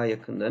 daha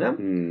yakın dönem.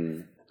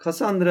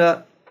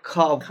 Cassandra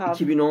Cobb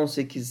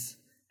 2018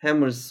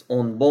 Hammers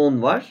on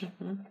Bone var.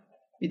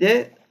 Bir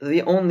de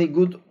The Only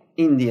Good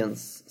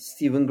Indians,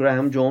 Stephen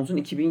Graham Jones'un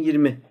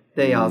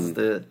 2020'de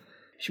yazdığı.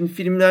 Şimdi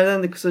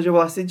filmlerden de kısaca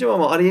bahsedeceğim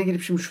ama araya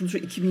girip şimdi şu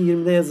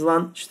 2020'de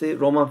yazılan işte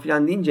roman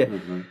falan deyince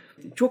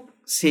çok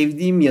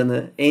sevdiğim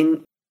yanı, en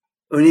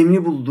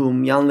önemli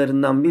bulduğum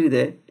yanlarından biri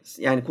de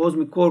yani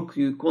Kozmik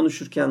Korku'yu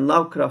konuşurken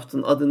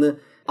Lovecraft'ın adını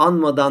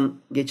anmadan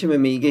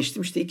geçememeyi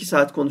geçtim. İşte 2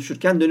 saat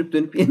konuşurken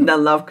dönüp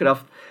yeniden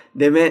Lovecraft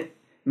deme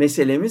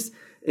meselemiz.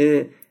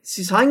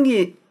 Siz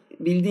hangi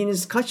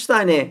bildiğiniz kaç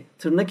tane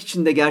tırnak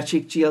içinde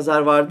gerçekçi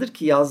yazar vardır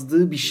ki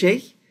yazdığı bir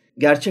şey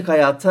gerçek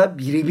hayata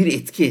birebir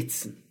etki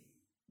etsin?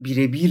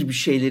 Birebir bir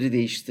şeyleri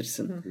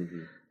değiştirsin.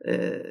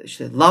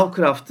 İşte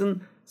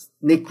Lovecraft'ın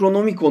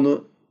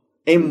Necronomicon'u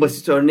en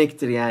basit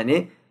örnektir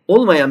yani.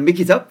 Olmayan bir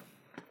kitap.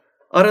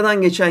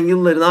 Aradan geçen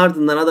yılların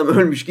ardından adam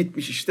ölmüş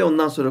gitmiş işte.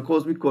 Ondan sonra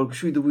Kozmik Korku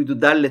şuydu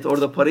buydu derlet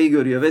orada parayı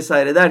görüyor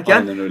vesaire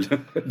derken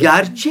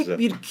gerçek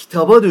bir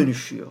kitaba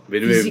dönüşüyor.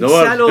 Benim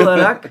fiziksel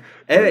olarak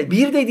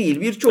bir de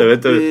değil birçok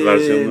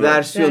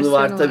versiyonu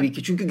var tabii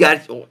ki. Çünkü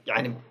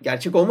yani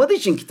gerçek olmadığı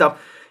için kitap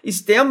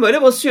isteyen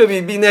böyle basıyor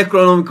bir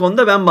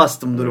Necronomicon'da ben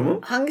bastım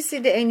durumu.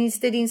 Hangisiydi en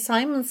istediğin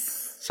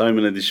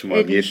Simon Edition var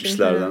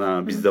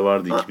 70'lerden bizde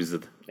vardı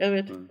ikimizde de.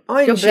 Evet.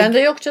 Aynı bende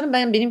yok canım.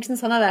 Benimkini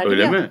sana verdim.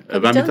 Öyle ya. mi?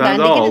 Tabii ben canım, bir tane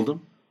daha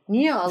aldım.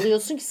 Niye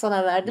alıyorsun ki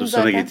sana verdim Dur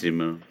zaten. sana getireyim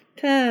ben onu.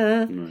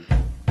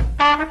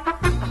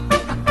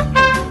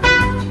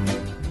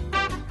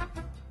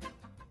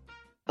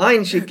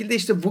 Aynı şekilde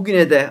işte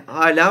bugüne de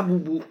hala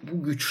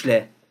bu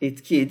güçle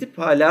etki edip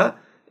hala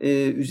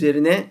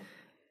üzerine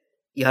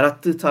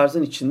yarattığı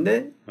tarzın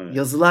içinde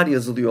yazılar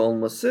yazılıyor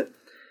olması.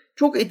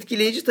 Çok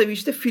etkileyici tabii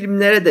işte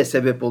filmlere de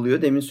sebep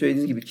oluyor. Demin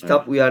söylediğiniz gibi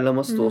kitap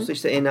uyarlaması da olsa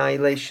işte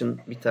Annihilation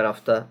bir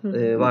tarafta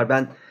var.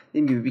 Ben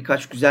dediğim gibi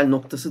birkaç güzel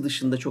noktası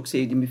dışında çok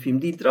sevdiğim bir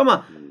film değildir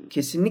ama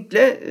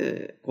kesinlikle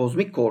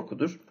kozmik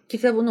korkudur.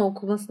 Kitabını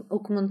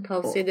okumanı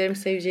tavsiye ederim.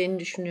 Seveceğini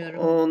düşünüyorum.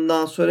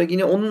 Ondan sonra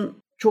yine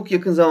onun çok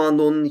yakın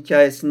zamanda onun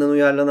hikayesinden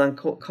uyarlanan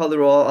Color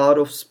Out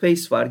of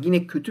Space var.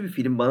 Yine kötü bir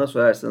film bana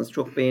sorarsanız.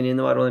 Çok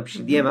beğeneni var ona bir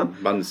şey diyemem.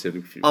 Ben de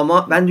sevdim film.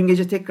 Ama ben dün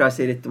gece tekrar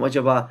seyrettim.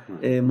 Acaba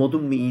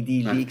modum mu iyi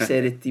değildi ilk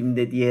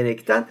seyrettiğimde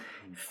diyerekten.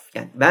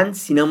 Yani ben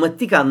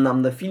sinematik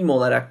anlamda film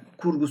olarak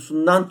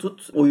kurgusundan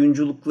tut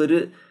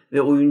oyunculukları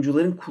ve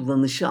oyuncuların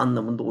kullanışı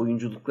anlamında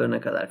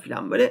oyunculuklarına kadar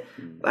filan böyle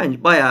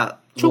bence bayağı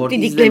çok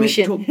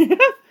didiklemişsin.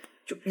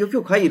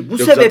 Yok hayır bu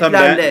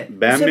sebeplerle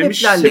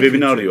beğenmemiş sebebini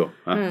kötü. Arıyor.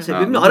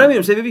 Sebebini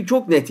aramıyorum. Sebebi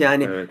çok net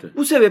yani. Evet.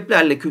 Bu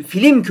sebeplerle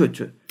film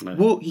kötü. Evet.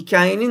 Bu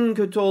hikayenin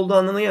kötü olduğu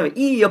anlamına gelmiyor.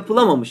 İyi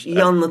yapılamamış,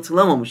 iyi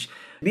anlatılamamış.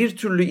 Bir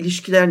türlü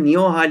ilişkiler niye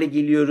o hale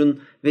geliyorun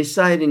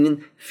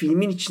vesairenin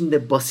filmin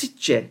içinde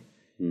basitçe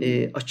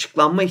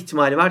açıklanma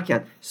ihtimali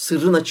varken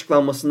sırrın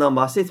açıklanmasından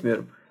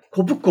bahsetmiyorum.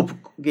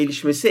 Kopuk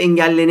gelişmesi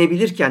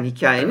engellenebilirken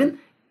hikayenin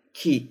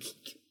ki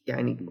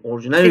yani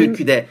orijinal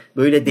öyküde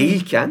böyle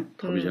değilken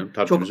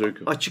çok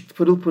açık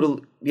pırıl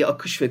bir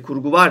akış ve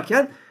kurgu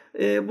varken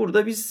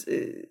burada biz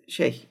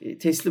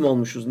teslim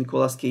olmuşuz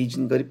Nicolas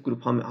Cage'in garip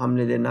grup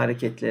hamlelerine,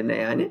 hareketlerine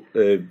yani.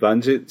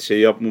 Bence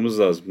yapmamız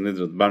lazım.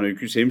 Nedir? Ben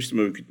öyküyü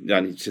sevmiştim.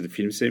 Yani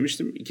filmi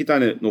sevmiştim. 2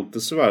 tane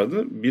noktası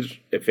vardı.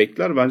 Bir,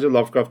 efektler bence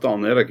Lovecraft'ı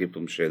anlayarak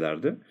yapılmış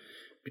şeylerdi.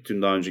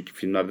 Bütün daha önceki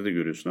filmlerde de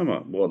görüyorsun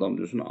ama bu adam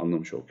diyorsun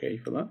anlamış okey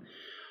falan.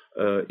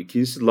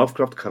 İkincisi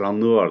Lovecraft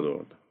karanlığı vardı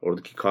orada.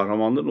 Oradaki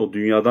kahramanların o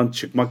dünyadan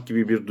çıkmak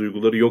gibi bir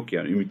duyguları yok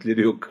yani.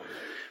 Ümitleri yok.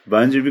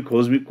 Bence bir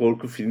kozmik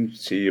korku film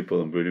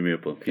yapalım, bölümü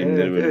yapalım.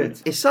 Filmleri bölümü.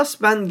 Evet.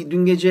 Esas ben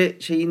dün gece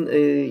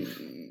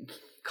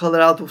Color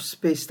Out of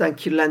Space'ten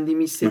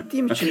kirlendiğimi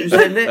hissettiğim için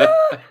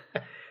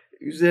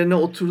üzerine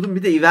oturdum.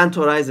 Bir de Event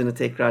Horizon'ı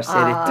tekrar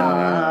seyrettim.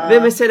 Ve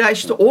mesela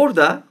işte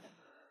orada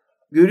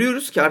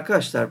görüyoruz ki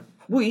arkadaşlar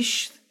bu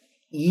iş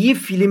iyi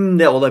film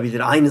de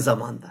olabilir aynı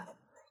zamanda.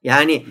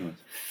 Yani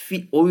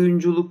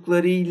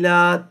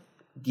oyunculuklarıyla,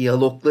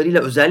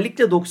 diyaloglarıyla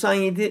özellikle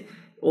 97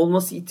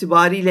 olması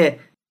itibariyle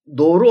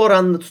doğru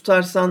oranda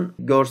tutarsan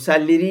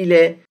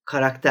görselleriyle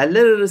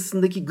karakterler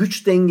arasındaki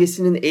güç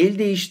dengesinin el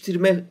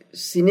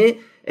değiştirmesini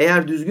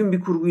eğer düzgün bir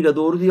kurguyla,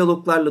 doğru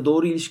diyaloglarla,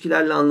 doğru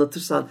ilişkilerle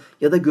anlatırsan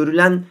ya da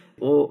görülen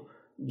o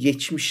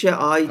geçmişe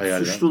ait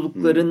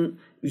suçlulukların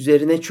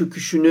üzerine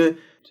çöküşünü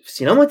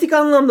sinematik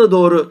anlamda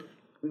doğru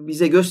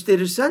bize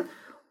gösterirsen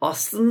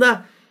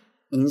aslında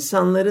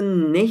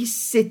insanların ne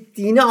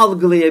hissettiğini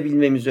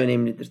algılayabilmemiz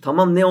önemlidir.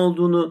 Tamam, ne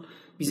olduğunu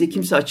bize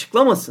kimse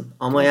açıklamasın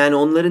ama yani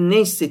onların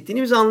ne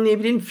hissettiğini biz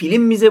anlayabilelim.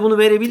 Film bize bunu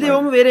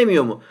verebiliyor mu,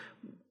 veremiyor mu?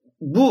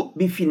 Bu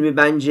bir filmi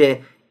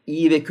bence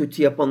iyi ve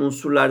kötü yapan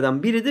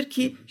unsurlardan biridir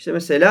ki işte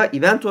mesela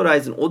Event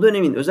Horizon o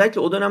dönemin,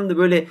 özellikle o dönemde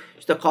böyle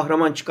işte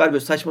kahraman çıkar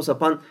böyle saçma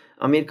sapan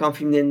Amerikan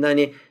filmlerinde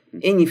hani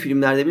en iyi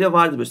filmlerde bile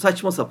vardı böyle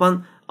saçma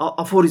sapan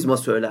aforizma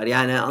söyler.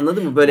 Yani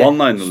anladın mı? Böyle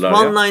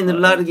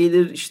one-liner'lar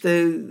gelir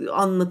işte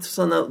anlatır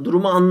sana,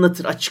 durumu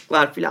anlatır,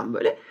 açıklar falan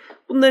böyle.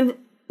 Bunların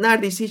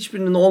neredeyse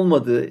hiçbirinin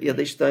olmadığı ya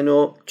da işte hani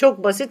o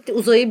çok basit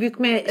uzayı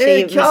bükme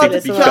şeyi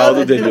meselesi var.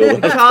 Kağıdı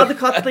deliyorlar. Kağıdı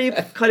katlayıp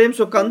kalem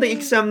sokan da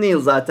ilk Sam Neill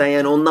zaten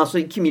yani ondan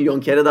sonra 2 milyon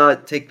kere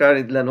daha tekrar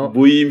edilen o.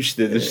 Bu iyiymiş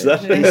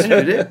demişler.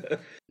 Espri.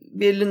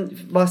 Berlin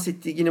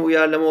bahsettiği yine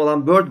uyarlama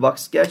olan Bird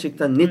Box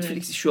gerçekten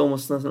Netflix işi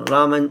olmasına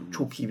rağmen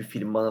çok iyi bir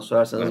film bana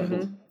sorarsanız.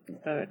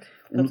 Evet.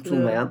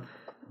 Unutulmayan.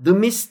 The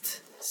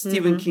Mist,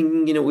 Stephen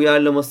King'in yine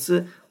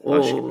uyarlaması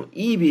o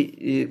iyi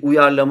bir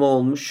uyarlama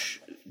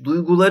olmuş.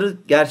 Duyguları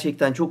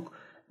gerçekten çok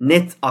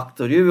net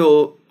aktarıyor ve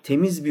o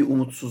temiz bir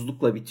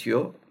umutsuzlukla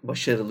bitiyor.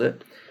 Başarılı.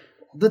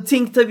 The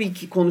Thing tabii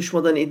ki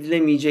konuşmadan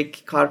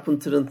edilemeyecek.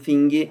 Carpenter'ın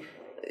Thing'i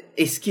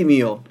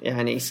eskimiyor.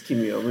 Yani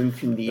eskimiyor.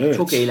 Mümkün değil. Evet.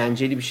 Çok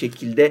eğlenceli bir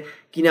şekilde.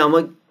 Yine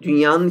ama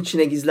dünyanın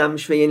içine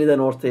gizlenmiş ve yeniden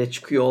ortaya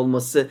çıkıyor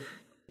olması.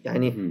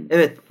 Yani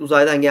evet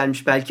uzaydan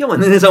gelmiş belki ama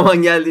ne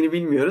zaman geldiğini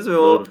bilmiyoruz ve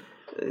o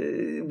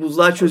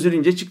buzlar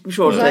çözülünce çıkmış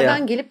ortaya.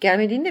 Uzaydan gelip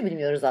gelmediğini de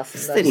bilmiyoruz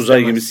aslında.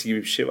 Uzay gemisi gibi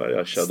bir şey var ya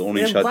aşağıda. Onu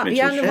inşa etmeye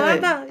çalışıyor. Yani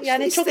var da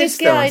yani çok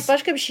eskiye ait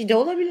başka bir şey de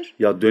olabilir.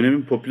 Ya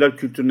dönemin popüler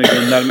kültürüne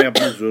gönderme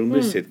yapmak zorunda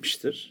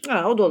hissetmiştir.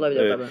 Ha, o da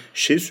olabilir tabii.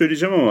 Şey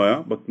söyleyeceğim ama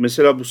ya. Bak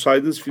mesela bu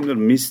saydığınız filmler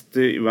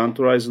Mist'ti, Event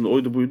Horizon'da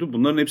oydu buydu.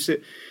 Bunların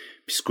hepsi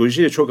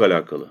psikolojiyle çok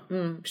alakalı.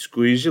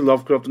 Psikoloji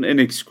Lovecraft'ın en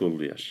eksik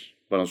olduğu yer.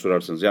 Bana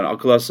sorarsanız. Yani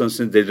akıl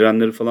hastanesine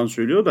delirenleri falan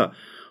söylüyor da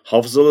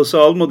hafızalası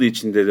almadığı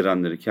için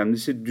delirenleri,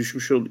 kendisi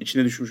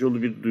içine düşmüş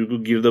olduğu bir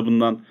duygu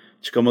girdabından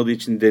çıkamadığı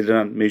için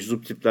deliren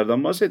meczup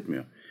tiplerden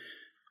bahsetmiyor.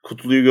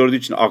 Kutluyu gördüğü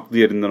için aklı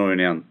yerinden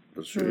oynayan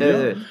da söylüyor.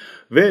 Evet.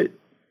 Ve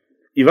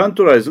Event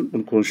Horizon,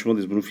 bunu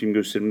konuşmalıyız. Bunu film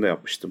gösteriminde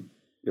yapmıştım.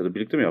 Ya da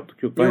birlikte mi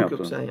yaptık? Yok ben yaptım.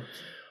 Yok sen yaptın.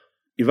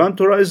 Event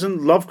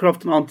Horizon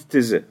Lovecraft'ın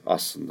antitezi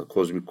aslında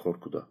Kozmik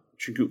Korku'da.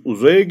 Çünkü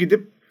uzaya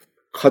gidip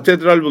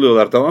katedral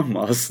buluyorlar, tamam mı?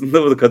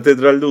 Aslında bu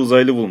katedralde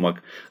uzaylı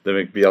bulmak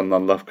demek bir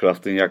yandan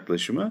Lovecraft'ın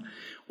yaklaşımı.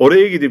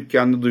 Oraya gidip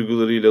kendi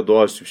duygularıyla,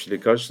 doğaüstü bir şeyle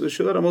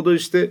karşılaşıyorlar ama o da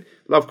işte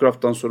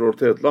Lovecraft'tan sonra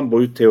ortaya atılan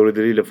boyut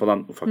teorileriyle falan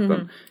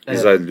ufaktan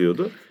izah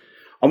ediliyordu.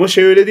 Ama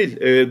şey öyle değil.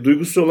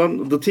 Duygusu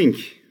olan The Thing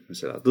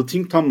mesela. The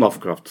Thing tam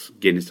Lovecraft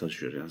geni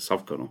taşıyor yani.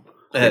 Safkan o.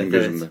 Evet,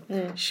 gözümde.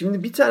 Evet.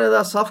 Şimdi bir tane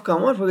daha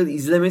Safkan var fakat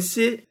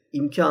izlemesi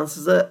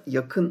imkansıza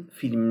yakın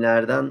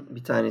filmlerden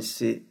bir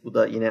tanesi. Bu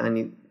da yine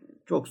hani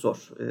çok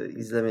zor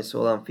izlemesi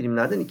olan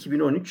filmlerden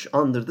 2013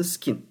 Under the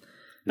Skin.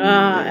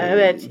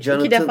 Evet.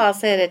 2 defa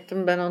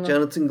seyrettim ben onu.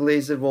 Jonathan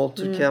Glazer,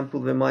 Walter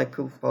Campbell ve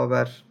Michael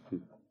Faber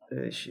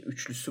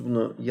üçlüsü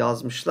bunu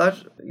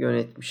yazmışlar,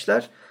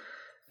 yönetmişler.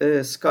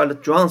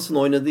 Scarlett Johansson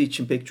oynadığı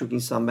için pek çok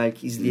insan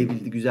belki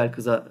izleyebildi. Güzel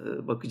kıza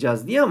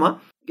bakacağız diye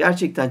ama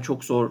gerçekten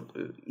çok zor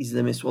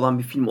izlemesi olan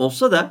bir film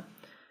olsa da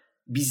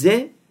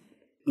bize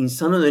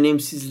insanın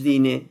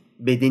önemsizliğini,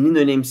 bedenin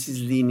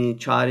önemsizliğini,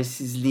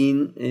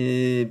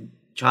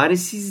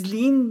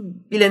 çaresizliğin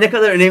bile ne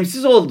kadar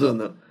önemsiz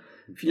olduğunu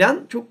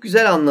filan çok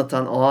güzel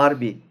anlatan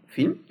ağır bir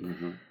film.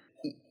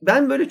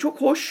 Ben böyle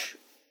çok hoş,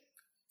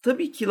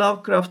 tabii ki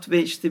Lovecraft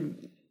ve işte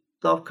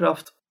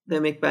Lovecraft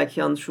demek belki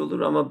yanlış olur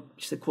ama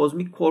işte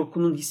kozmik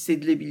korkunun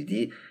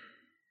hissedilebildiği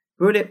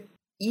böyle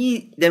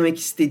iyi demek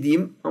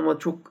istediğim ama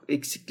çok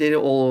eksikleri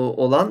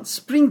olan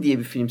Spring diye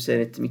bir film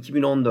seyrettim.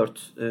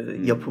 2014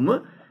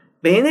 yapımı.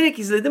 Beğenerek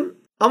izledim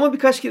ama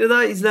birkaç kere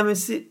daha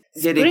izlemesi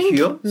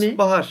gerekiyor. Mi?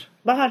 Bahar.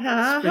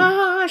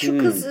 Şu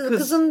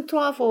kızın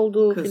tuhaf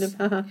olduğu film.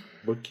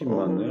 Bakayım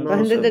ben de.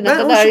 Bende de ne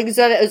kadar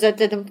güzel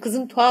özetledim.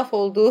 Kızın tuhaf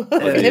olduğu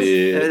film.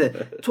 Evet.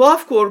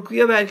 Tuhaf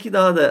korkuya belki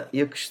daha da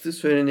yakıştığı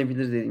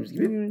söylenebilir dediğimiz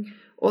gibi.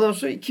 Ondan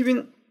sonra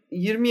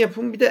 2020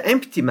 yapımı bir de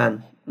Empty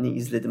Man'i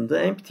izledim. The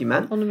Empty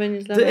Man. Onu ben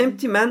izlemedim. The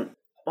Empty Man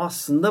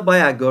aslında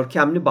bayağı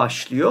görkemli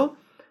başlıyor.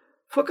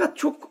 Fakat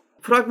çok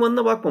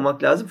fragmanına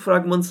bakmamak lazım.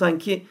 Fragmanı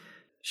sanki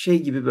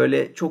şey gibi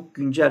böyle çok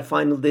güncel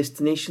Final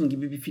Destination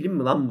gibi bir film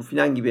mi lan bu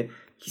filan gibi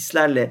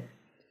hislerle.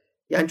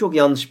 Yani çok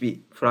yanlış bir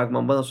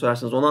fragman bana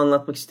sorarsanız. Onu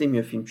anlatmak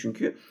istemiyor film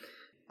çünkü.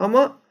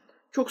 Ama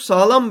çok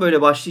sağlam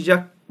böyle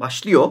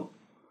başlıyor.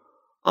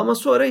 Ama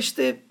sonra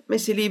işte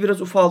meseleyi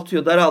biraz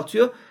ufaltıyor,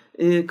 daraltıyor.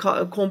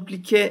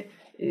 Komplike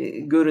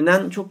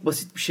görünen çok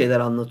basit bir şeyler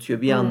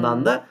anlatıyor bir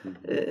yandan da.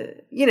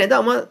 Yine de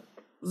ama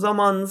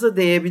zamanınıza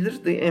değebilir.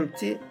 The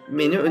Empty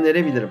Man'i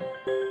önerebilirim.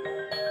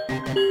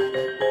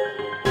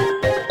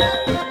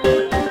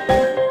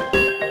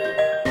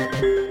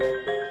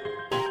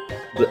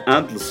 The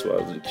Endless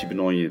vardır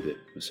 2017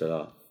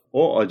 mesela.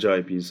 O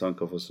acayip insan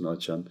kafasını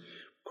açan,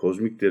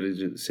 kozmik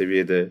derece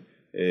seviyede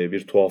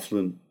bir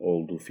tuhaflığın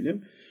olduğu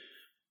film.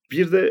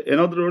 Bir de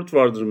Another Earth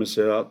vardır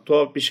mesela.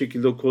 Tuhaf bir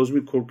şekilde o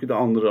kozmik korkuyu da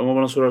andırır. Ama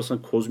bana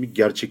sorarsan kozmik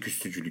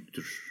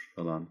gerçeküstücülüktür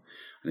falan.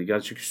 Hani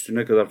gerçeküstü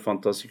ne kadar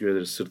fantastik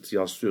öğeleri sırtı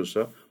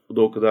yaslıyorsa bu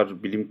da o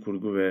kadar bilim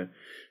kurgu ve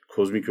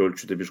kozmik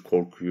ölçüde bir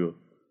korkuyu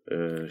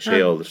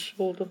alır.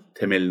 Buldum.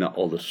 Temeline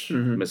alır.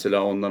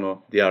 Mesela ondan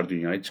o diğer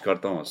dünyayı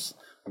çıkartamazsın.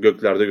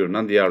 Göklerde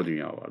görünen diğer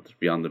dünya vardır.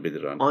 Bir anda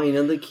beliren.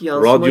 Aynadaki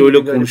yansıma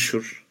radyoyla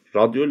konuşur.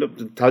 Radyoyla,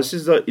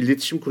 telsizle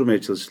iletişim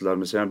kurmaya çalışırlar.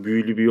 Mesela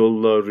büyülü bir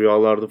yolla,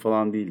 rüyalarda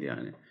falan değil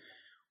yani.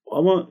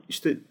 Ama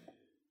işte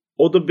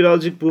o da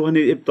birazcık bu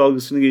hani hep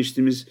dalgasını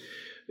geçtiğimiz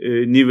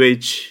New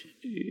Age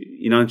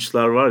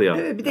inançlar var ya.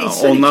 Evet, bir de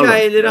içsel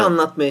hikayeleri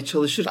anlatmaya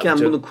çalışırken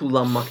bunu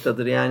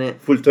kullanmaktadır yani.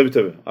 Full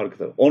tabii arka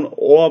taraf.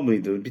 O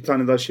mıydı? Bir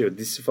tane daha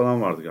dizisi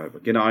falan vardı galiba.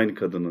 Gene aynı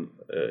kadının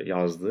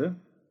yazdığı.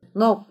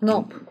 Nope.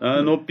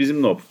 Nope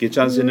bizim Nope.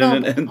 Geçen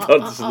senenin en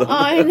tartışılan.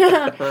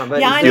 Aynen.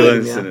 Yani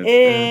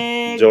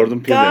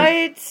Jordan Peele.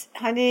 Gayet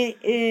hani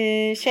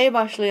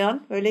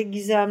başlayan böyle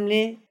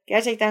gizemli,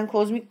 gerçekten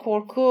kozmik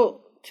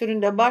korku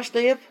türünde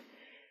başlayıp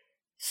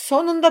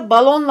sonunda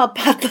balonla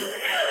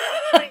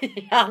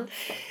patlayan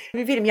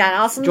bir film. Yani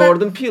aslında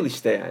Jordan Peele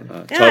işte yani.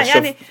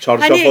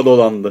 Çarşafa hani,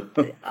 dolandı.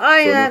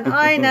 Aynen.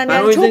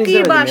 Yani çok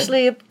iyi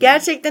başlayıp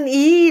gerçekten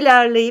iyi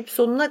ilerleyip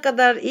sonuna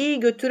kadar iyi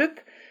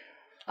götürüp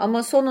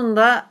ama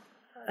sonunda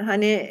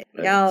hani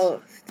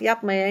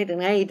yapmayaydı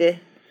neydi?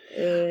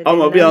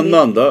 Ama bir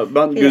yandan da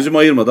ben gözümü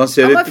ayırmadan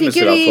seyrettim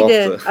mesela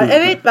iyiydi.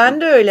 Evet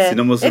ben de öyle.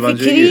 Sineması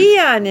bence fikri iyi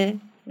yani.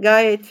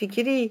 Gayet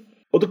fikri iyi.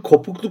 O da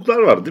kopukluklar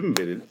var değil mi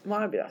Beril?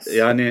 Var biraz.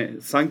 Yani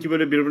sanki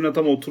böyle birbirine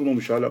tam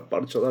oturmamış hala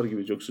parçalar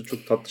gibi. Yoksa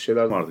çok tatlı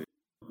şeyler vardı.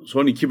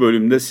 Son 2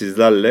 bölümde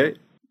sizlerle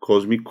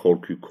kozmik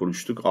korkuyu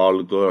konuştuk.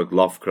 Ağırlıklı olarak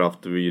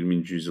Lovecraft'ı ve 20.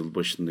 yüzyıl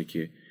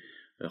başındaki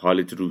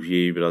haleti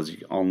ruhiyeyi birazcık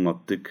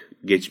anlattık.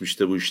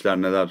 Geçmişte bu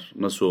işler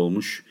nasıl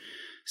olmuş?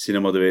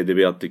 Sinemada ve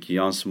edebiyattaki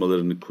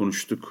yansımalarını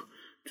konuştuk.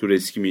 Tür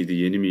eski miydi,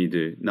 yeni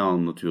miydi, ne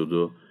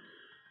anlatıyordu?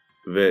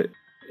 Ve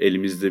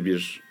elimizde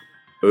bir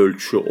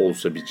ölçü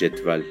olsa bir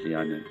cetvel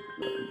yani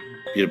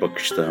bir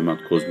bakışta hemen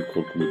kozmik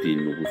korku mu değil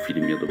mi bu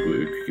film ya da bu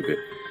öykü gibi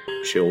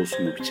bir şey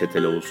olsun mu, bir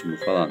çetele olsun mu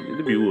falan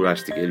dedi. Bir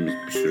uğraştık, elimiz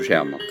bir sürü şey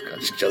anlattık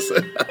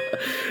açıkçası.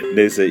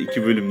 Neyse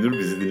 2 bölümdür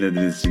bizi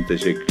dinlediğiniz için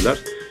teşekkürler.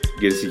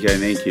 Gerisi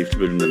Hikayenin en keyifli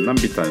bölümlerinden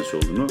bir tanesi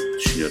olduğunu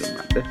düşünüyorum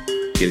ben de.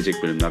 Gelecek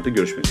bölümlerde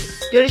görüşmek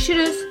üzere.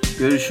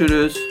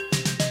 Görüşürüz.